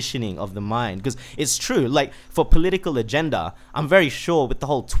whole conditioning of the mind? Because it's true. Like, for political agenda, I'm very sure with the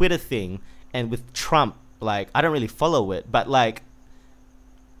whole Twitter thing and with Trump. Like, I don't really follow it. But like,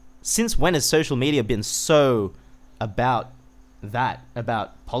 since when has social media been so about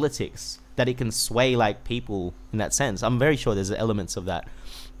politics? That it can sway like people in that sense. I'm very sure there's elements of that.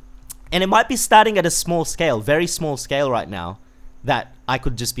 And it might be starting at a small scale, very small scale right now, that I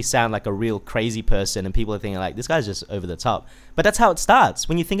could just be sound like a real crazy person and people are thinking like, this guy's just over the top. But that's how it starts.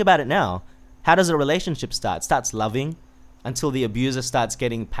 When you think about it now, how does a relationship start? It starts loving until the abuser starts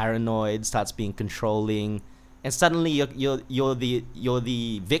getting paranoid, starts being controlling, and suddenly you're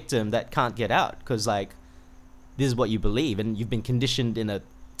the victim that can't get out because like, this is what you believe and you've been conditioned in a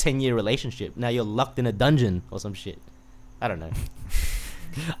 10-year relationship. Now you're locked in a dungeon or some shit. I don't know.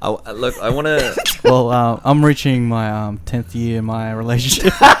 Look, I want to... Well, I'm reaching my 10th year in my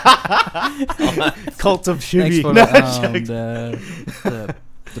relationship. Cult of Shugi. The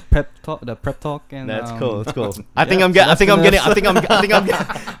prep talk and that's cool. That's cool. I think I'm getting.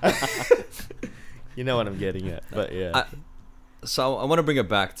 You know what I'm getting at, but yeah. So I want to bring it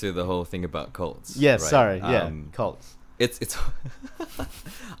back to the whole thing about cults. Yes, right? sorry. Yeah, cults. It's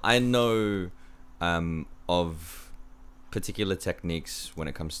I know of particular techniques when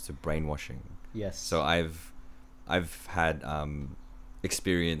it comes to brainwashing. Yes. So I've had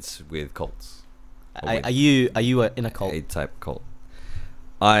experience with cults. Are you in a cult? A type cult.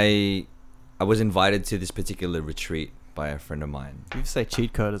 I was invited to this particular retreat by a friend of mine. If you say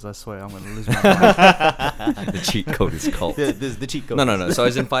cheat coders, I swear I'm going to lose my mind. The cheat code is cult. The cheat code. No. So I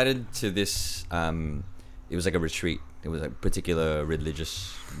was invited to this. It was like a retreat. It was a particular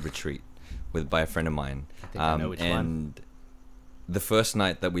religious retreat by a friend of mine. I think I know which one. And the first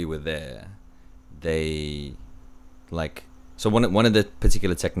night that we were there, they so one of the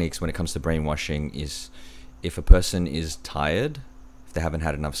particular techniques when it comes to brainwashing is if a person is tired, if they haven't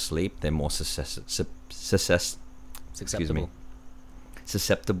had enough sleep, they're more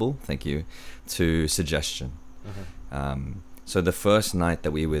susceptible, thank you, to suggestion. Mm-hmm. So the first night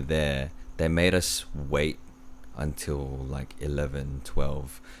that we were there, they made us wait until like 11,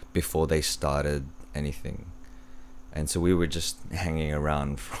 12 before they started anything. And so we were just hanging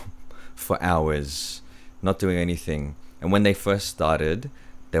around for hours, not doing anything. And when they first started,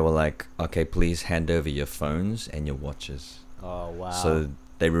 they were like, okay, please hand over your phones and your watches. Oh, wow. So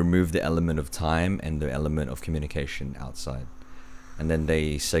they removed the element of time and the element of communication outside. And then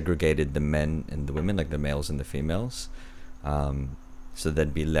they segregated the men and the women, like the males and the females. So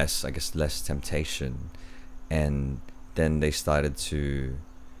there'd be less temptation. And then they started to,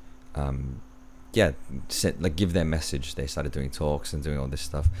 give their message. They started doing talks and doing all this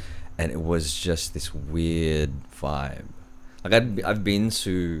stuff. And it was just this weird vibe. Like I've been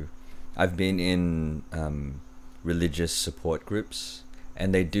in religious support groups,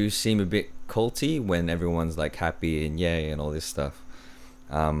 and they do seem a bit culty when everyone's like happy and yay and all this stuff.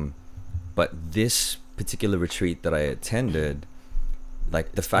 But this particular retreat that I attended,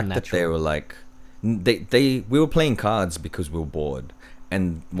 like the fact that they were like, we were playing cards because we were bored,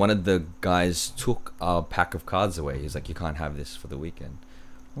 and one of the guys took our pack of cards away. He's like, you can't have this for the weekend.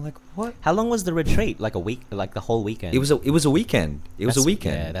 I'm like, what? How long was the retreat? Like a week? Like the whole weekend? It was a weekend.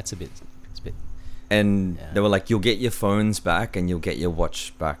 Yeah, that's a bit. And they were like, you'll get your phones back and you'll get your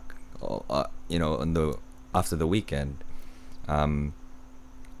watch back, after the weekend. Then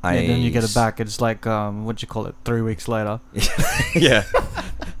you get it back. It's like 3 weeks later. Yeah.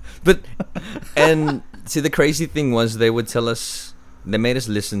 But and see, the crazy thing was they would tell us, they made us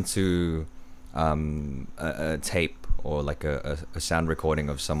listen to a tape or like a sound recording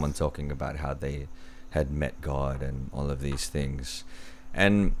of someone talking about how they had met God and all of these things.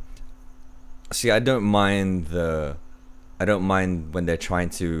 And see, I don't mind when they're trying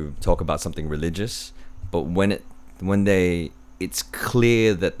to talk about something religious, but when it's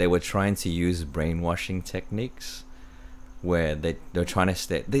clear that they were trying to use brainwashing techniques where they're trying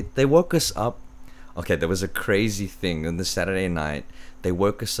to they woke us up. Okay, there was a crazy thing on the Saturday night. They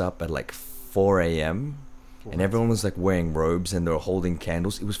woke us up at like 4 a.m. and everyone was like wearing robes and they were holding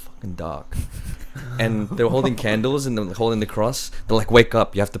candles. It was fucking dark. And they were holding candles and they were holding the cross. They're like, wake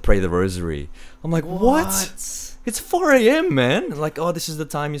up, you have to pray the rosary. I'm like, what? It's 4 a.m, man. Like, oh, this is the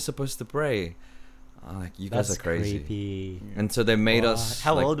time you're supposed to pray. I'm like, you guys That's are crazy. creepy. And so they made What? us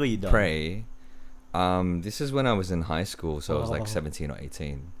How like, old were you, Dom? pray. This is when I was in high school, so I was Oh. like 17 or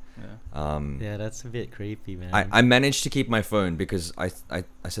 18. Yeah. Yeah, that's a bit creepy, man. I managed to keep my phone because I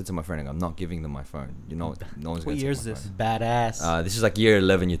said to my friend, I'm not giving them my phone. You know, no one's What gonna year take is my this? Badass. phone. This is like year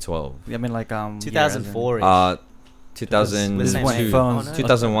 11, year 12. I mean, like 2004 -ish. 2000, This is when 2002, phones- Oh, no.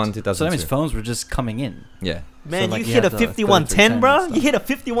 2001, So that 2002. means phones were just coming in. Yeah. Man, like, you you hit a had to go through 5110, bro. 10 and You hit a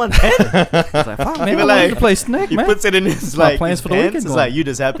 5110. It's like, fuck, man, Even I wanted like- to play Snake, He man. puts it in his My like plans his for the pants. weekend It's going. like you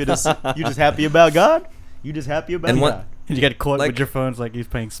just happy you just happy about God. You just happy about And God. what- You get caught Like- with your phones like he's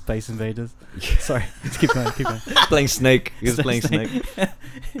playing Space Invaders. Sorry, just keep going, keep going. Playing Snake. He was playing Snake.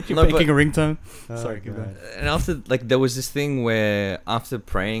 You're No, making but- a ringtone. Oh, Sorry, keep God. going. And after, like, there was this thing where after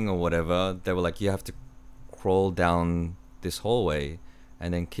praying or whatever, they were like, you have to crawl down this hallway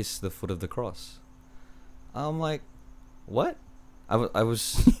and then kiss the foot of the cross. I'm like, what? I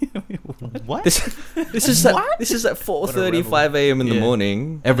was What? this is at 4:35 a.m. in the Yeah.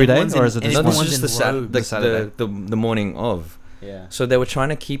 morning. Every day, Everyone's or in- is it No, just everyone's this one? is in just the, robes. the, Saturday. the morning of. Yeah. So they were trying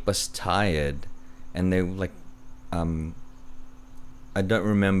to keep us tired, and they like, I don't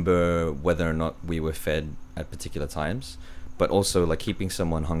remember whether or not we were fed at particular times, but also like keeping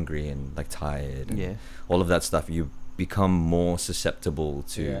someone hungry and like tired, and Yeah. all of that stuff. You become more susceptible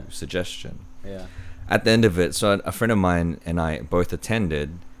to Yeah. suggestion. Yeah. At the end of it, so a friend of mine and I both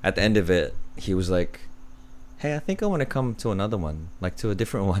attended. At the end of it, he was like, hey, I think I want to come to another one, like to a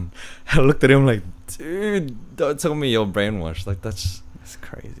different one. I looked at him like, dude, don't tell me you're brainwashed. Like that's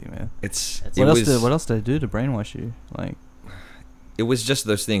crazy, man. it What else? was What else did they do to brainwash you? Like, it was just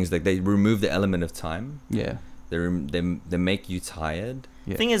those things. Like they remove the element of time. yeah, They make you tired.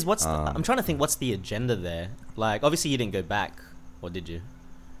 yeah. Thing is, Um, I'm trying to think. What's the agenda there? Like, obviously, you didn't go back, or did you?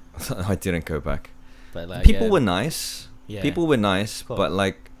 I didn't go back. But like, People yeah. were nice. Yeah. People were nice, Cool. but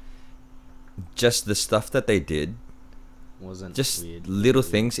like just the stuff that they did, wasn't just weird. little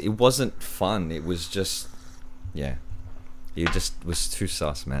things. It wasn't fun. It was just, yeah. It just was too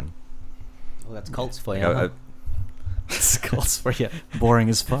sus, man. Well, that's cults for you. Like, huh? Skulls for you. Boring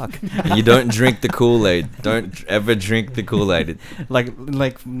as fuck. You don't drink the Kool-Aid. Don't ever drink the Kool-Aid. like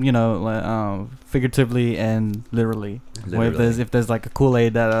you know, like, figuratively and literally. Where if there's like a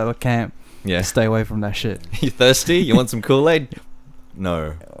Kool-Aid at a camp, Yeah. stay away from that shit. You thirsty? You want some Kool-Aid?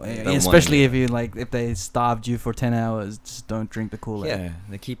 No. Don't want Especially any. if they starved you for 10 hours, just don't drink the Kool-Aid. Yeah,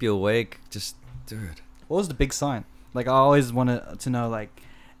 they keep you awake. Just, dude. What was the big sign? Like, I always wanted to know, like,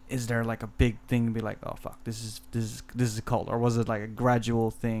 is there like a big thing to be like, oh fuck, this is a cult, or was it like a gradual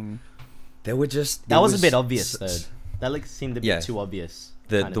thing? They were just. That it was a bit obvious, though. s- That like seemed a bit Yeah. too obvious.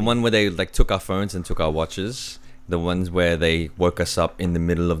 The kind the of one where they like took our phones and took our watches. The ones where they woke us up in the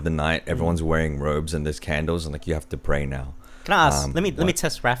middle of the night. Everyone's wearing robes and there's candles and like you have to pray now. Can I ask? let me what?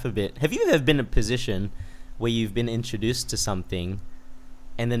 test Raph a bit. Have you ever been in a position where you've been introduced to something,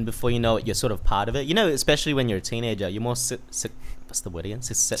 and then before you know it, you're sort of part of it? You know, especially when you're a teenager, you're more what's the word again?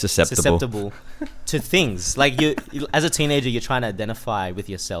 Susceptible to things. Like you, as a teenager, you're trying to identify with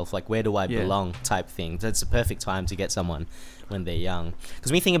yourself. Like, where do I Yeah. belong? Type thing. That's a perfect time to get someone when they're young.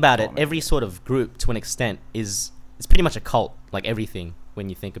 Because when you think about it, man. every sort of group, to an extent, is it's pretty much a cult. Like everything, when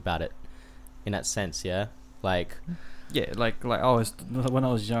you think about it, in that sense, yeah. Like. Yeah, like I always, when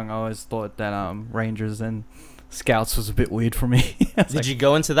I was young, I always thought that Rangers and Scouts was a bit weird for me. Did you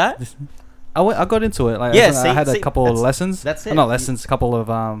go into that? I got into it. Like, Yeah, I had a see, couple of that's- lessons. that's it. Not lessons, a couple of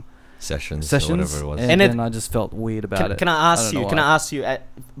Sessions or sessions, whatever it was. and, And then I just felt weird about it. Can I ask don't know you? Can why. I ask you at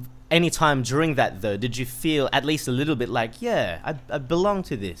any time during that though? Did you feel at least a little bit like, yeah, I belong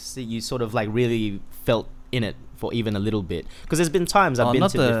to this? That you sort of like really felt in it for even a little bit? Because there's been times I've been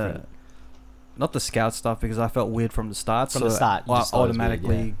not to the different. not the Scout stuff, because I felt weird from the start. From so the start, you I just thought it was weird,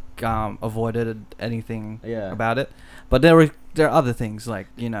 automatically avoided anything Yeah. about it. But there are other things, like,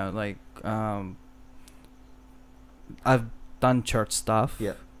 you know, like I've done church stuff.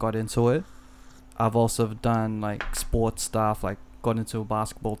 Yeah. Got into it. I've also done like sports stuff, like got into a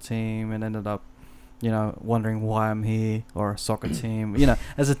basketball team and ended up, you know, wondering why I'm here, or a soccer team. You know,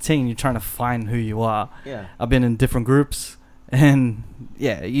 as a teen, you're trying to find who you are. Yeah. I've been in different groups, and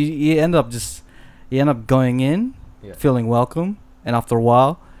yeah, you end up going in, Yeah. feeling welcome, and after a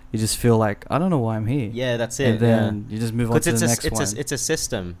while, you just feel like, I don't know why I'm here. Yeah, that's it. And then you just move on to the next one. It's a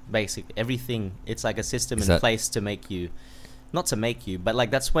system, basically. Everything. It's like a system Is in that- place to make you, not to make you, but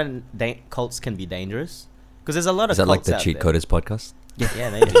like that's when cults can be dangerous. Because there's a lot of Is that like cults the out Cheat there. Coders podcast? Yeah,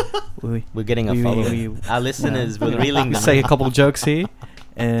 maybe. We're getting a follow. Our listeners, we're reeling We them. say a couple of jokes here,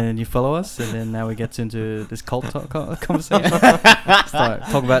 and you follow us, and then now we get into this cult conversation. Start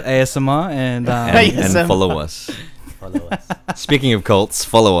talk about ASMR and and follow us. Follow us. Speaking of cults,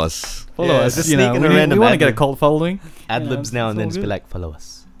 follow us. follow Yeah, us. just You know, sneaking a we random want to get a ad-lib. cult following. Ad You know, libs now and it's then all just be good. like, follow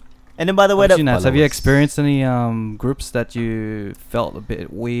us. And then by the way, What about you, Nats? follow Have you us. experienced any groups that you felt a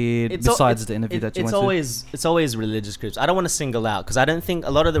bit weird It's al- besides the interview that you went it's always religious groups. I don't want to single out because I don't think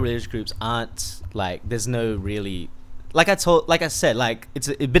a lot of the religious groups aren't like there's no really like I said like it's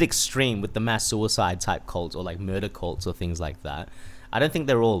a bit extreme with the mass suicide type cults or like murder cults or things like that. I don't think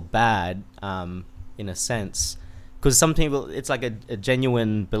they're all bad in a sense because some people it's like a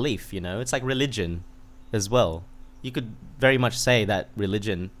genuine belief, you know. It's like religion as well. You could very much say that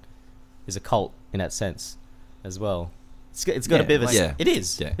religion is a cult in that sense as well. It's got a Yeah, bit of a like- Yeah. it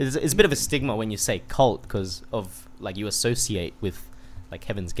is. Yeah. It's a bit of a stigma when you say cult because of like you associate with like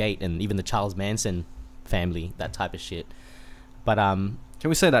Heaven's Gate and even the Charles Manson family, that type of shit. But to. Can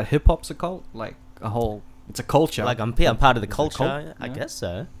we say that hip hop's a cult? Like a whole, it's a culture. like I'm part of the Is it a culture. cult? I Yeah. guess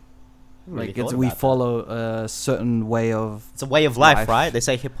so. Like we follow a certain way of It's a way of life, life. right? They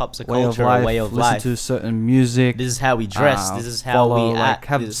say hip hop's a way of culture, life. a way of listen life. to certain music. This is how we dress. This is how follow, we like act.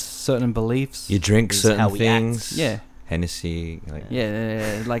 have this- certain beliefs. You drink This is how certain we act. things. Yeah. Hennessy. Like,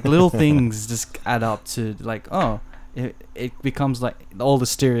 Yeah, like little things just add up to like it becomes like all the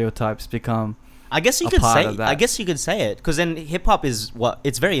stereotypes become I guess you a could part say. of that. I guess you could say it because then hip hop is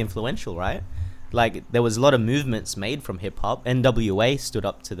it's very influential, right? Like there was a lot of movements made from hip hop. NWA stood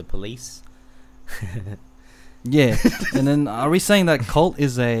up to the police. yeah. And then are we saying that cult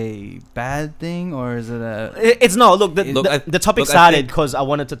is a bad thing or is it a It's not. Look, the topic look, I started think- because I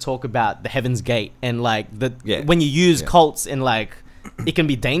wanted to talk about the Heaven's Gate and like Yeah. when you use Yeah. cults and like it can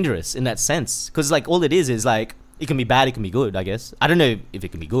be dangerous in that sense because like all it is like it can be bad, it can be good. I guess I don't know if it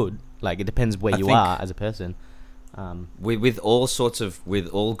can be good. Like it depends where I you think- are as a person. with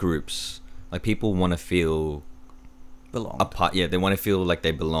all groups, like people want to feel belong? a part. Yeah, they want to feel like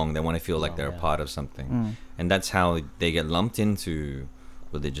they belong. They want to feel like Belong, they're yeah. a part of something, Mm. and that's how they get lumped into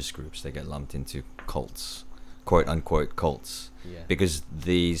religious groups. They get lumped into cults, quote unquote cults, Yeah. because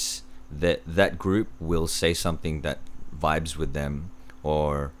that group will say something that vibes with them,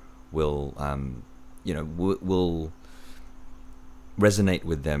 or will will resonate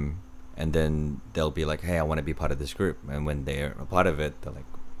with them, and then they'll be like, hey, I want to be part of this group. And when they're a part of it, they're like,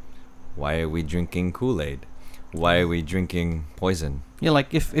 why are we drinking Kool-Aid? Why are we drinking poison? Yeah,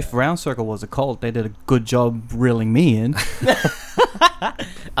 like if Round Circle was a cult, they did a good job reeling me in.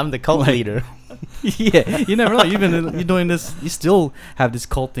 I'm the cult Like- leader. Yeah, you never know. You're doing this. You still have this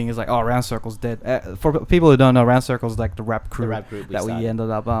cult thing. It's like, oh, Round Circle's dead. For people who don't know, Round Circle's like the rap crew rap group we that we started. ended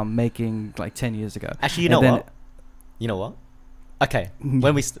up making like 10 years ago. Actually, you And know then what? You know what? Okay,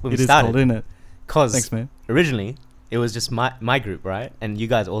 when we It started, is called, isn't it? because Thanks, man. originally it was just my group, right? And you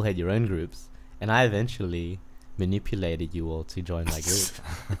guys all had your own groups, and I eventually manipulated you all to join my group.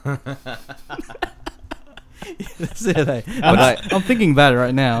 That's it, eh? But I'm thinking about it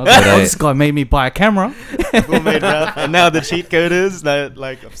right now. But I- This guy made me buy a camera. And now the cheat code is that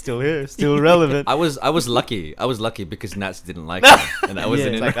like I'm still here, still relevant. I was lucky. I was lucky because Nats didn't like me, and I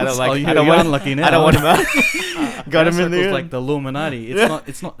wasn't Yeah, in like, it. I don't like. Oh, I don't you're want. unlucky now. I don't want him out. Got Round him in Circle's there. like the Illuminati.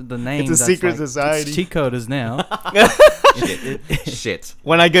 It's not the name. It's a that's secret like, society. It's cheat coders now. Shit.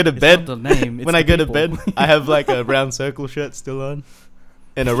 When I go to It's bed, not the name. It's when the I go to people. bed, I have like a round circle shirt still on,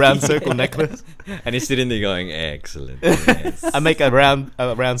 and a round circle necklace. And he's sitting there going, excellent. Yes. I make a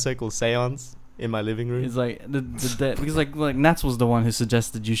round circle seance in my living room. It's like because like Nats was the one who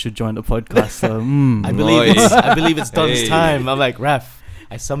suggested you should join the podcast. So I believe Nice. I believe it's Don's Hey. time. I'm like, Raf,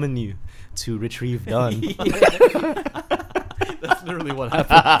 I summon you to retrieve Don. that's literally what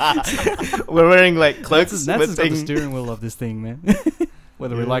happened. We're wearing like cloaks. Nats with has got the thing- steering wheel of this thing, man.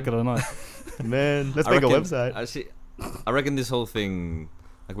 Whether we Yeah. like it or not. Man, let's I make a reckon- website. I reckon this whole thing,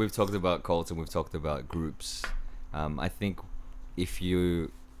 like we've talked about cults and we've talked about groups. I think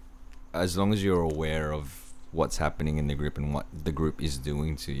as long as you're aware of what's happening in the group and what the group is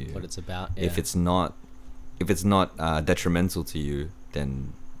doing to you, What it's about. if it's not detrimental to you,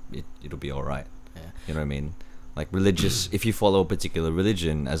 then it'll be all right. Yeah. You know what I mean? Like religious, if you follow a particular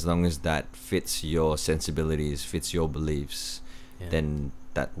religion, as long as that fits your sensibilities, fits your beliefs, Yeah. then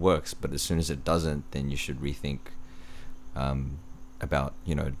that works. But as soon as it doesn't, then you should rethink about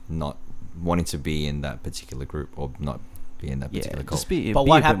not wanting to be in that particular group or not be in that Yeah, particular cult. just be, But be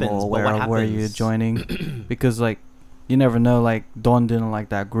what a bit happens- more but aware what of where you're happens- joining, because like you never know. Like Don didn't like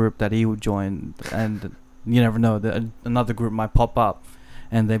that group that he would join, and you never know that another group might pop up,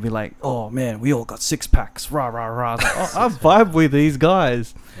 and they'd be like, "Oh man, we all got 6-packs, rah rah rah." I was like, oh, I vibe with these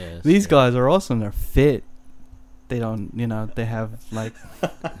guys. Yes, These yeah. guys are awesome. They're fit. They don't, they have like,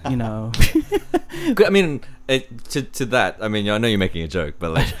 I mean, to that, I mean, I know you're making a joke,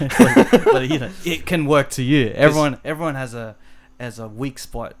 but like, but it can work to you. Everyone has a weak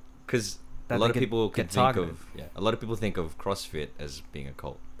spot. because That a lot they of get- people get can think targeted. of a lot of people think of CrossFit as being a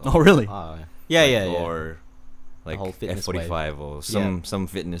cult. Oh really? Oh, yeah, yeah, yeah. Or like whole fitness F45 or some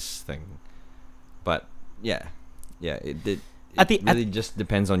fitness thing. But yeah, it really just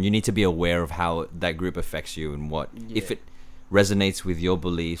depends on. You need to be aware of how that group affects you and what if it resonates with your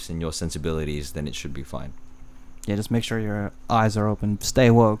beliefs and your sensibilities, then it should be fine. Yeah, just make sure your eyes are open. Stay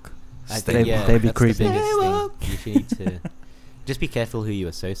woke. I Stay think, they- yeah, they be that's creepy. the biggest Stay thing. woke. You need to just be careful who you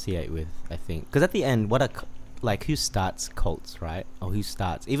associate with. I think because at the end, who starts cults, right? Or who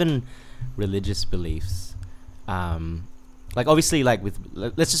starts even religious beliefs? Like obviously, like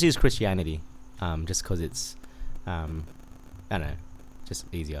let's just use Christianity, just because it's, I don't know, just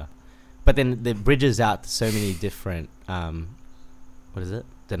easier. But then it bridges out to so many different, what is it?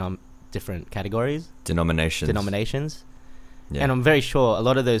 Different categories, denominations. Yeah. And I'm very sure a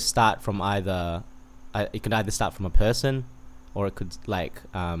lot of those start from either, it could either start from a person, or it could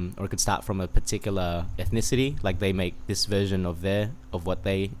start from a particular ethnicity. Like they make this version of what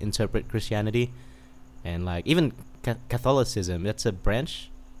they interpret Christianity, and like even Catholicism. That's a branch,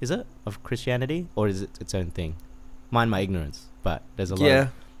 is it, of Christianity, or is it its own thing? Mind my ignorance, but there's a lot. Yeah.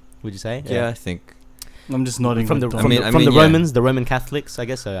 Would you say? Yeah, I think. I'm just nodding. From the with from Dom. the yeah. Romans, the Roman Catholics, I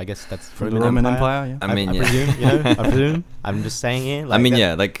guess. So I guess that's From the Roman Empire. Yeah. I mean, I yeah. presume. You know, I presume. I'm just saying here. Like I mean, that.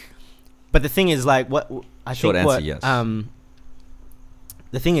 yeah, like But the thing is, like, I Short think answer, yes.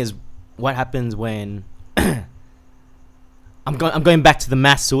 The thing is, what happens when I'm going back to the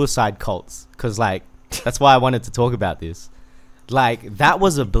mass suicide cults, because like that's why I wanted to talk about this. Like that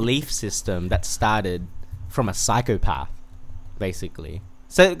was a belief system that started from a psychopath, basically.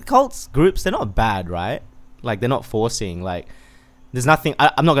 So cults groups, they're not bad, right? Like they're not forcing. Like there's nothing.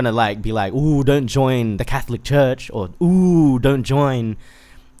 I'm not gonna like be like, ooh, don't join the Catholic Church, or ooh, don't join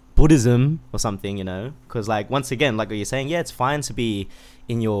Buddhism or something, you know, because like once again, like what you're saying, yeah, it's fine to be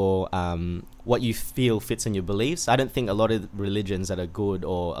in your what you feel fits in your beliefs. I don't think a lot of religions that are good,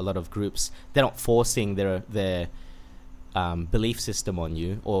 or a lot of groups, they're not forcing their belief system on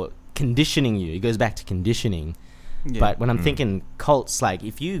you or conditioning you. It goes back to conditioning. Yeah. But when I'm thinking cults, like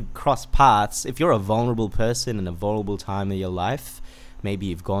if you cross paths, if you're a vulnerable person in a vulnerable time of your life, maybe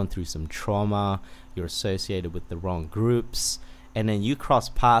you've gone through some trauma, you're associated with the wrong groups, and then you cross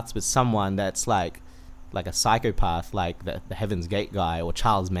paths with someone that's like a psychopath, like the Heaven's Gate guy or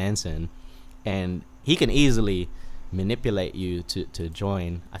Charles Manson, and he can easily manipulate you to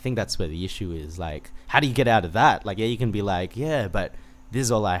join. I think that's where the issue is. Like, how do you get out of that? Like, yeah, you can be like, yeah, but this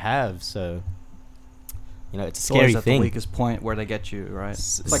is all I have, so you know, it's a It's always scary at thing. the weakest point where they get you, right?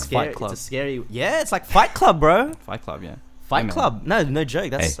 It's like scary, Fight Club. It's a scary. Yeah, it's like Fight Club, bro. Fight Club, yeah. Fight man. Club. No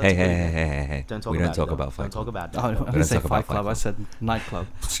joke. That's hey. Don't talk We about don't talk it, about Fight Don't talk Club. about Oh, I it. didn't don't say talk about Fight Club. Fight I said nightclub.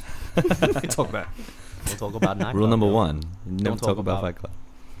 we talk about. We'll talk about nightclub. rule number bro. 1: never Don't talk talk about about- Fight Club.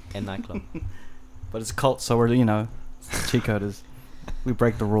 And nightclub. But it's a cult, so we're cheat coders. We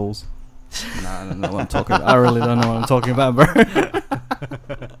break the rules. No, I don't know what I'm talking about. I really don't know what I'm talking about, bro.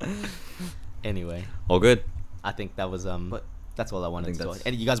 Anyway, All good. I think that was But that's all I wanted think to talk. that's-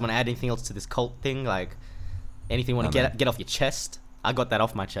 And you guys want to add anything else to this cult thing? Like anything you want No, to man. get off your chest? I got that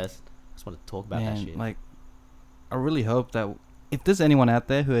off my chest. I just want to talk about that Man, shit. like, I really hope that if there's anyone out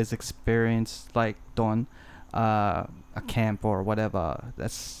there who has experienced, like Don, a camp or whatever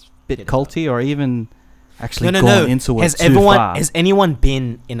that's a bit Hit us up. culty, or even actually no. gone into it Has too far. Has anyone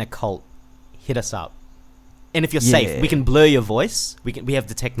been in a cult? Hit us up. And if you're safe, we can blur your voice. We have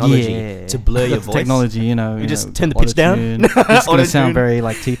the technology Yeah. to blur your The voice. Technology, You just turn the pitch down. auto-tune. It's gonna Auto-tune. sound very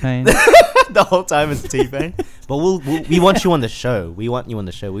like T-Pain. The whole time it's T-Pain. But we want you on the show. We want you on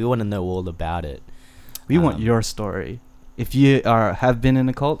the show. We want to know all about it. We want your story. If you have been in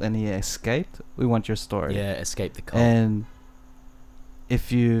a cult and you escaped, we want your story. Yeah, escape the cult. And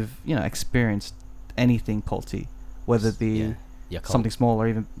if you've experienced anything culty, whether it be yeah, cult. something small or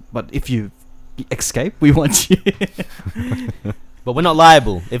even, but if you escape, we want you. But we're not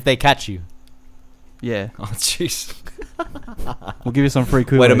liable if they catch you. Yeah, Oh, jeez. we'll give you some free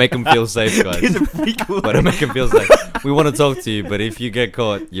Kool-Aid. Way to make them feel safe, guys. Way to make them feel safe. We want to talk to you, but if you get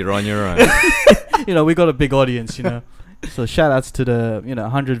caught, you're on your own. We got a big audience, So shout outs to the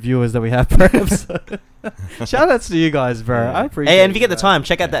 100 viewers that we have per episode. Shout outs to you guys, bro. I appreciate it. Hey, and if you get the man. time,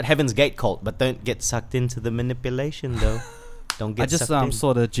 check out that Heaven's Gate cult, but don't get sucked into the manipulation, though. Don't get I just sucked in.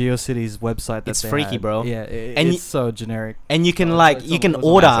 saw the GeoCities website. That It's they freaky, had. bro. Yeah, And it's so generic. And you can Oh, like it's you can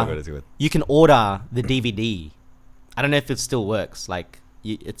almost- it's almost- order It's good. you can order the DVD. I don't know if it still works. Like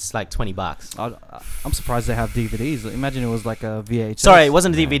it's like $20. I'm surprised they have DVDs. Imagine it was like a VHS. Sorry, it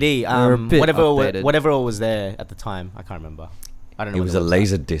wasn't a Yeah. DVD. They're a bit updated. Whatever was there at the time. I can't remember. I don't know. It what was a like.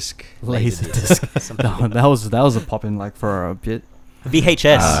 laser disc. Laserdisc. Something No, like that was a popping like for a bit.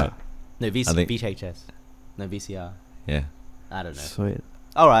 VHS. No, I think- VHS. No, VCR. Yeah. I don't know. Sweet.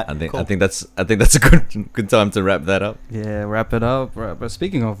 All right. I think cool. that's a good time to wrap that up. Yeah, wrap it up. But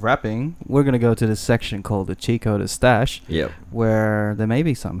speaking of rapping, we're gonna go to this section called the Cheat Code Stash, Yep. where there may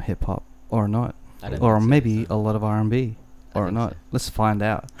be some hip hop or not, I don't or think so. maybe a lot of R&B I or think not. so. Let's find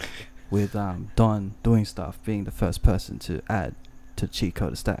out. With Don doing stuff, being the first person to add to Cheat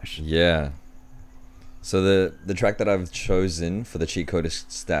Code Stash. Yeah. So the track that I've chosen for the cheat code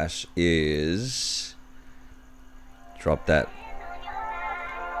stash is drop that.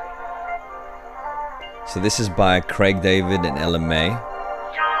 So this is by Craig David and Ella May.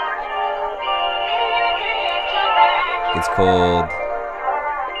 It's called,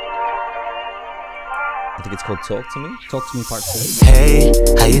 I think it's called Talk to Me. Talk to me, part 2. Hey,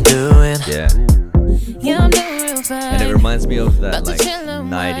 how you doing? Yeah. Yeah, I'm doing real fine. And it reminds me of that About to like chill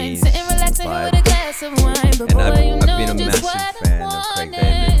and wine, 90s sitting relaxing with a vibe. glass of wine. But And boy, I've you been know a just massive what fan I of Craig wanted.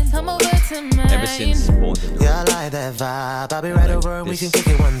 David Come over tonight. ever since Born to Do It. Yeah, I like that vibe. I'll be right over and we can kick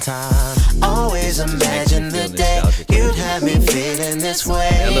it one time. Always imagine the day you'd have me feeling this Ella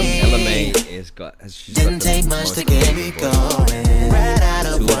way. May she's got Didn't the take much most to get me beautiful voice. going. Ran out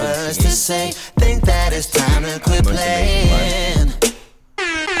of Two of them words to singing. say. Think that it's time to quit Most amazing playing.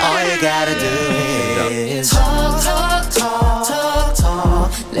 All you gotta do check it is talk, talk, talk, talk,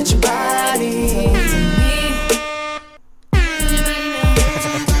 talk. Let your body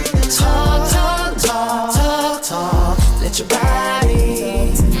talk, talk, talk, talk, talk. Let your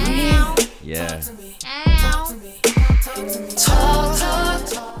body Yeah. talk, talk,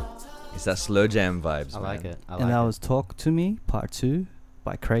 talk. It's that slow jam vibes. I like man. it. I like And that it. was Talk to Me, part 2,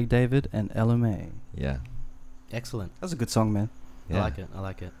 by Craig David and Ella May. Yeah. Excellent. That's a good song, man. Yeah. I like it. I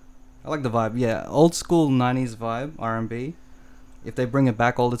like it. I like the vibe. Yeah, old school 90s vibe, R&B. If they bring it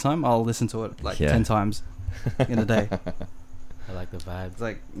back all the time, I'll listen to it like Yeah. 10 times in a day. I like the vibe. It's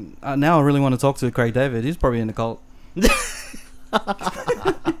like, now I really want to talk to Craig David. He's probably in the cult. It's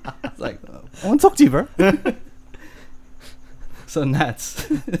like, I want to talk to you, bro. So, Nats.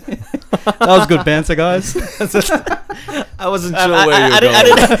 That was good banter, guys. I wasn't I, sure I, where you I, were I,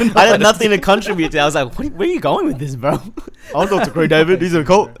 going. didn't, I had nothing to contribute to. I was like, where are you going with this, bro? I'll talk to Craig David. He's in a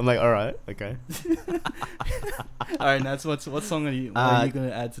cult. I'm like, all right, okay. All right, Nats, what song are you going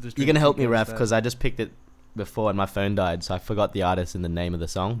to add to this? You're gonna help me, Raf, because I just picked it before and my phone died, so I forgot the artist and the name of the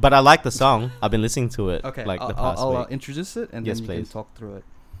song. But I like the song. I've been listening to it Okay, like the I'll, past I'll week. introduce it and Yes, then you please. can talk through it.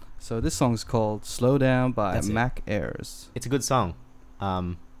 So this song's called "Slow Down" by That's it. Mac Ayres. It's a good song.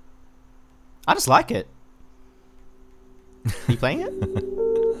 I just like it. Are you playing it?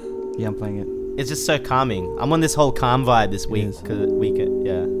 Yeah, I'm playing it. It's just so calming. I'm on this whole calm vibe this week. is.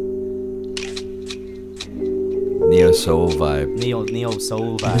 Yeah. Neo soul vibe. Neo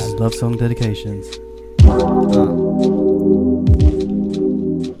soul This is vibe. love song dedications.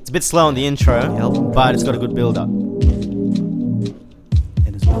 It's a bit slow on the intro, Yep. but it's got a good build up. And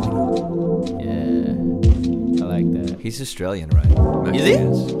it's building up. Yeah. I like that. He's Australian, right? Mac Is he?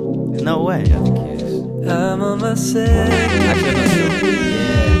 Ayres. No way. Yeah, I think he is. I'm on my second Actually, I'm not sure.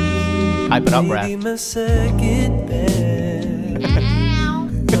 Yeah. Hype it up, rap. maybe my second bed.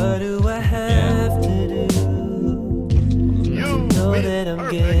 What do I have to do? Know that I'm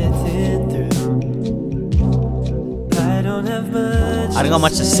getting through. I don't have much. I don't got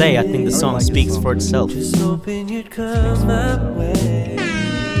much to say. I think the song like this speaks song. for itself. Just hoping you'd come my way.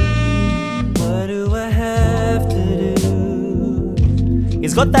 What do I have to do?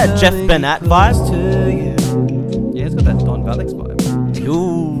 He's got that Jeff Bennett vibe. To you. Yeah, it's got that Don Valix vibe.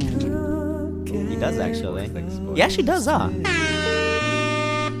 Ooh. He does actually. He actually does, Yeah.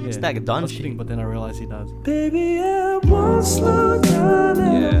 It's like a Don I was shit. kidding, but then I realized he does. Baby, I won't slow down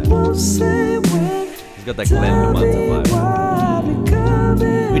and I Yeah. won't say when. He's got that Glenn Lamanta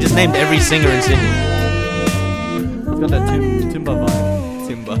vibe. We just named every singer in Sydney. It's got that Timba vibe.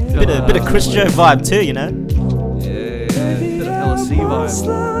 Timber. Bit of Chris Joe vibe too, you know. Yeah. Bit of LSC vibe.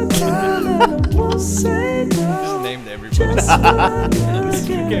 Slow down and I won't say no. Just named everybody.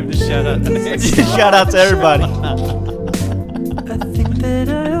 Gave the shout out. Shout out to everybody. I think that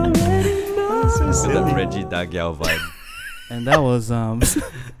I already know. That Reggie Dagyao vibe. And that was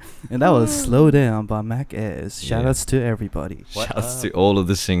and that was "Slow Down" by Mac Ayres. Shout Yeah. outs to everybody. What Shouts up? to all of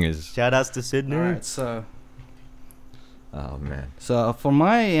the singers. Shout outs to Sydney. Alright, so Oh man. So for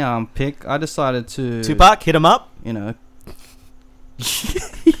my pick, I decided to Tupac, hit him up. You know,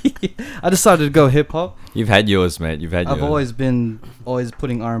 I decided to go hip hop. You've had yours, mate. You've had yours. I've always been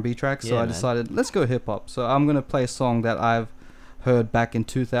putting R&B tracks, so Yeah, I man. decided let's go hip hop. So I'm gonna play a song that I've heard back in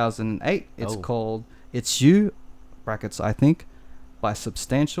 2008. It's Oh. called "It's You," brackets I think, by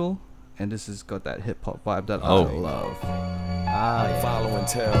Substantial, and this has got that hip hop vibe that Oh. I love. Ah, yeah. Following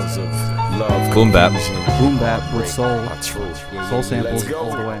tales of love, Boom bap. Boom bap with soul, my truth. soul samples Let's go.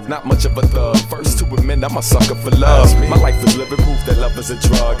 all the way. Man. Not much of a thug. First to admit I'm a sucker for love. My life is living proof that love is a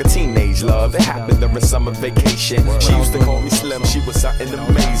drug. A teenage love. It happened during summer vacation. She used to call me Slim. She was something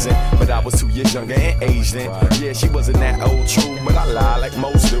amazing. But I was 2 years younger and aged then. Yeah, she wasn't that old true. But I lie like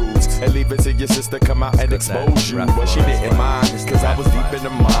most dudes. And leave it to your sister come out and expose you. But she didn't mind. Cause I was deep in her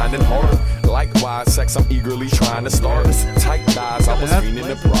mind and heart. Likewise, sex I'm eagerly trying to start. Tight thighs, I was fiending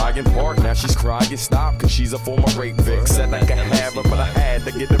the Prague and Park. Now she's crying, stop, cause she's a former rape vic. Said I could have her, but I had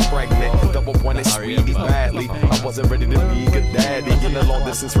to get her pregnant. Double pointed sweeties badly. I wasn't ready to be a daddy in a long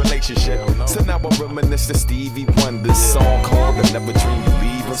distance relationship. So now I reminisce to Stevie Wonder's song called I Never Dreamed You'd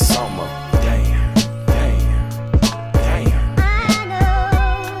Leave in Summer. Damn, damn, damn.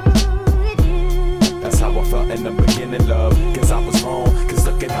 That's how I felt in the beginning, love. Cause I was wrong, cause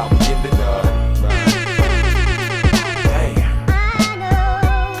look at how we ended up.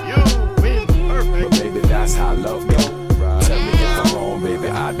 But baby, that's how love go. Tell me if I'm wrong, baby,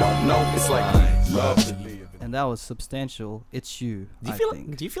 I don't know. It's like love to live. And that was Substantial. It's You. Do I you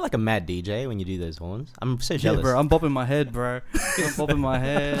think. feel like a mad DJ when you do those horns? I'm so Yeah, jealous. bro, I'm bopping my head, bro. I'm bopping my I'm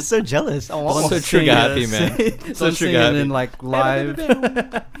head. so jealous. Oh, I'm so Don't trigger sing it, happy, man. sing- So don't trigger sing it happy. in like live.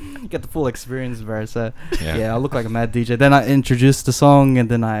 Get the full experience, bro. So Yeah. yeah, I look like a mad DJ. Then I introduce the song and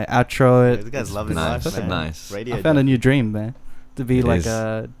then I outro This it. guy's loving Nice, life, man. nice. Radio. I found a new dream, man, to be It like is.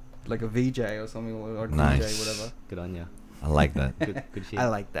 a VJ or something or Nice. DJ, whatever. Good on you. I like that. Good shit. I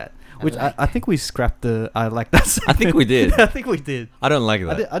like that. Which I think we scrapped the I like that. I think we did. I think we did. I don't like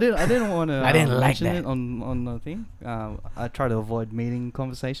that. I didn't want to. I didn't like mention that. it on the thing. I try to avoid meeting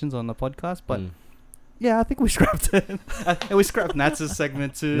conversations on the podcast, but yeah, I think we scrapped it. And we scrapped Nats's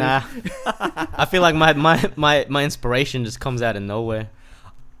segment too. Nah. I feel like my inspiration just comes out of nowhere.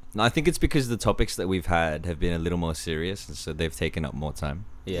 No, I think it's because the topics that we've had have been a little more serious, and so they've taken up more time.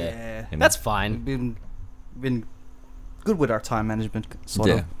 Yeah. You know? That's We've fine. been good with our time management, sort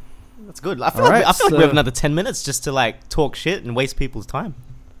Yeah. of. That's good. I feel Alright, like we so- have another 10 minutes just to like talk shit and waste people's time.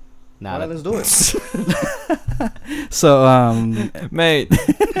 Nah, Alright, that- let's do it. So Mate,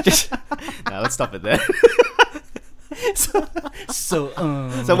 nah, let's stop it there. so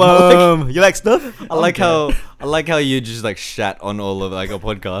So you like stuff? I like how you just like shat on all of like a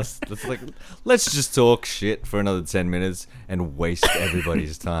podcast. It's like, let's just talk shit for another 10 minutes and waste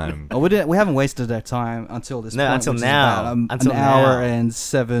everybody's time. oh, we haven't wasted our time until this No, point. until which is now. about, Until an hour now. and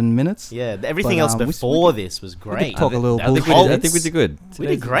 7 minutes. Yeah, everything But, else we before this was could great. talk a little I think bullshit. I think we did good. We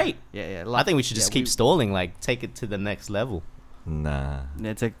did great. Yeah. I think we should just keep stalling, like take it to the next level. Nah.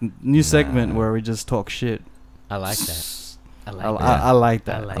 Yeah, it's a new segment where we just talk shit. I like that. I like I that. like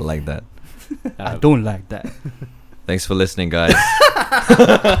that. I like that. I don't like that. Thanks for listening, guys.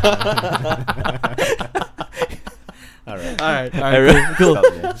 All right. All right, cool. Stop,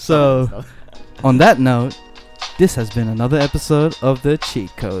 yeah. So, Stop. on that note, this has been another episode of the Cheat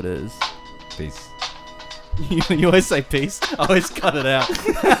Coders. Peace. You always say peace. I always cut it out.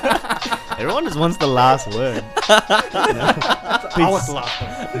 Everyone just wants the last word. I want the last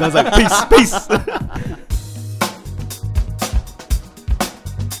one. I was like, peace.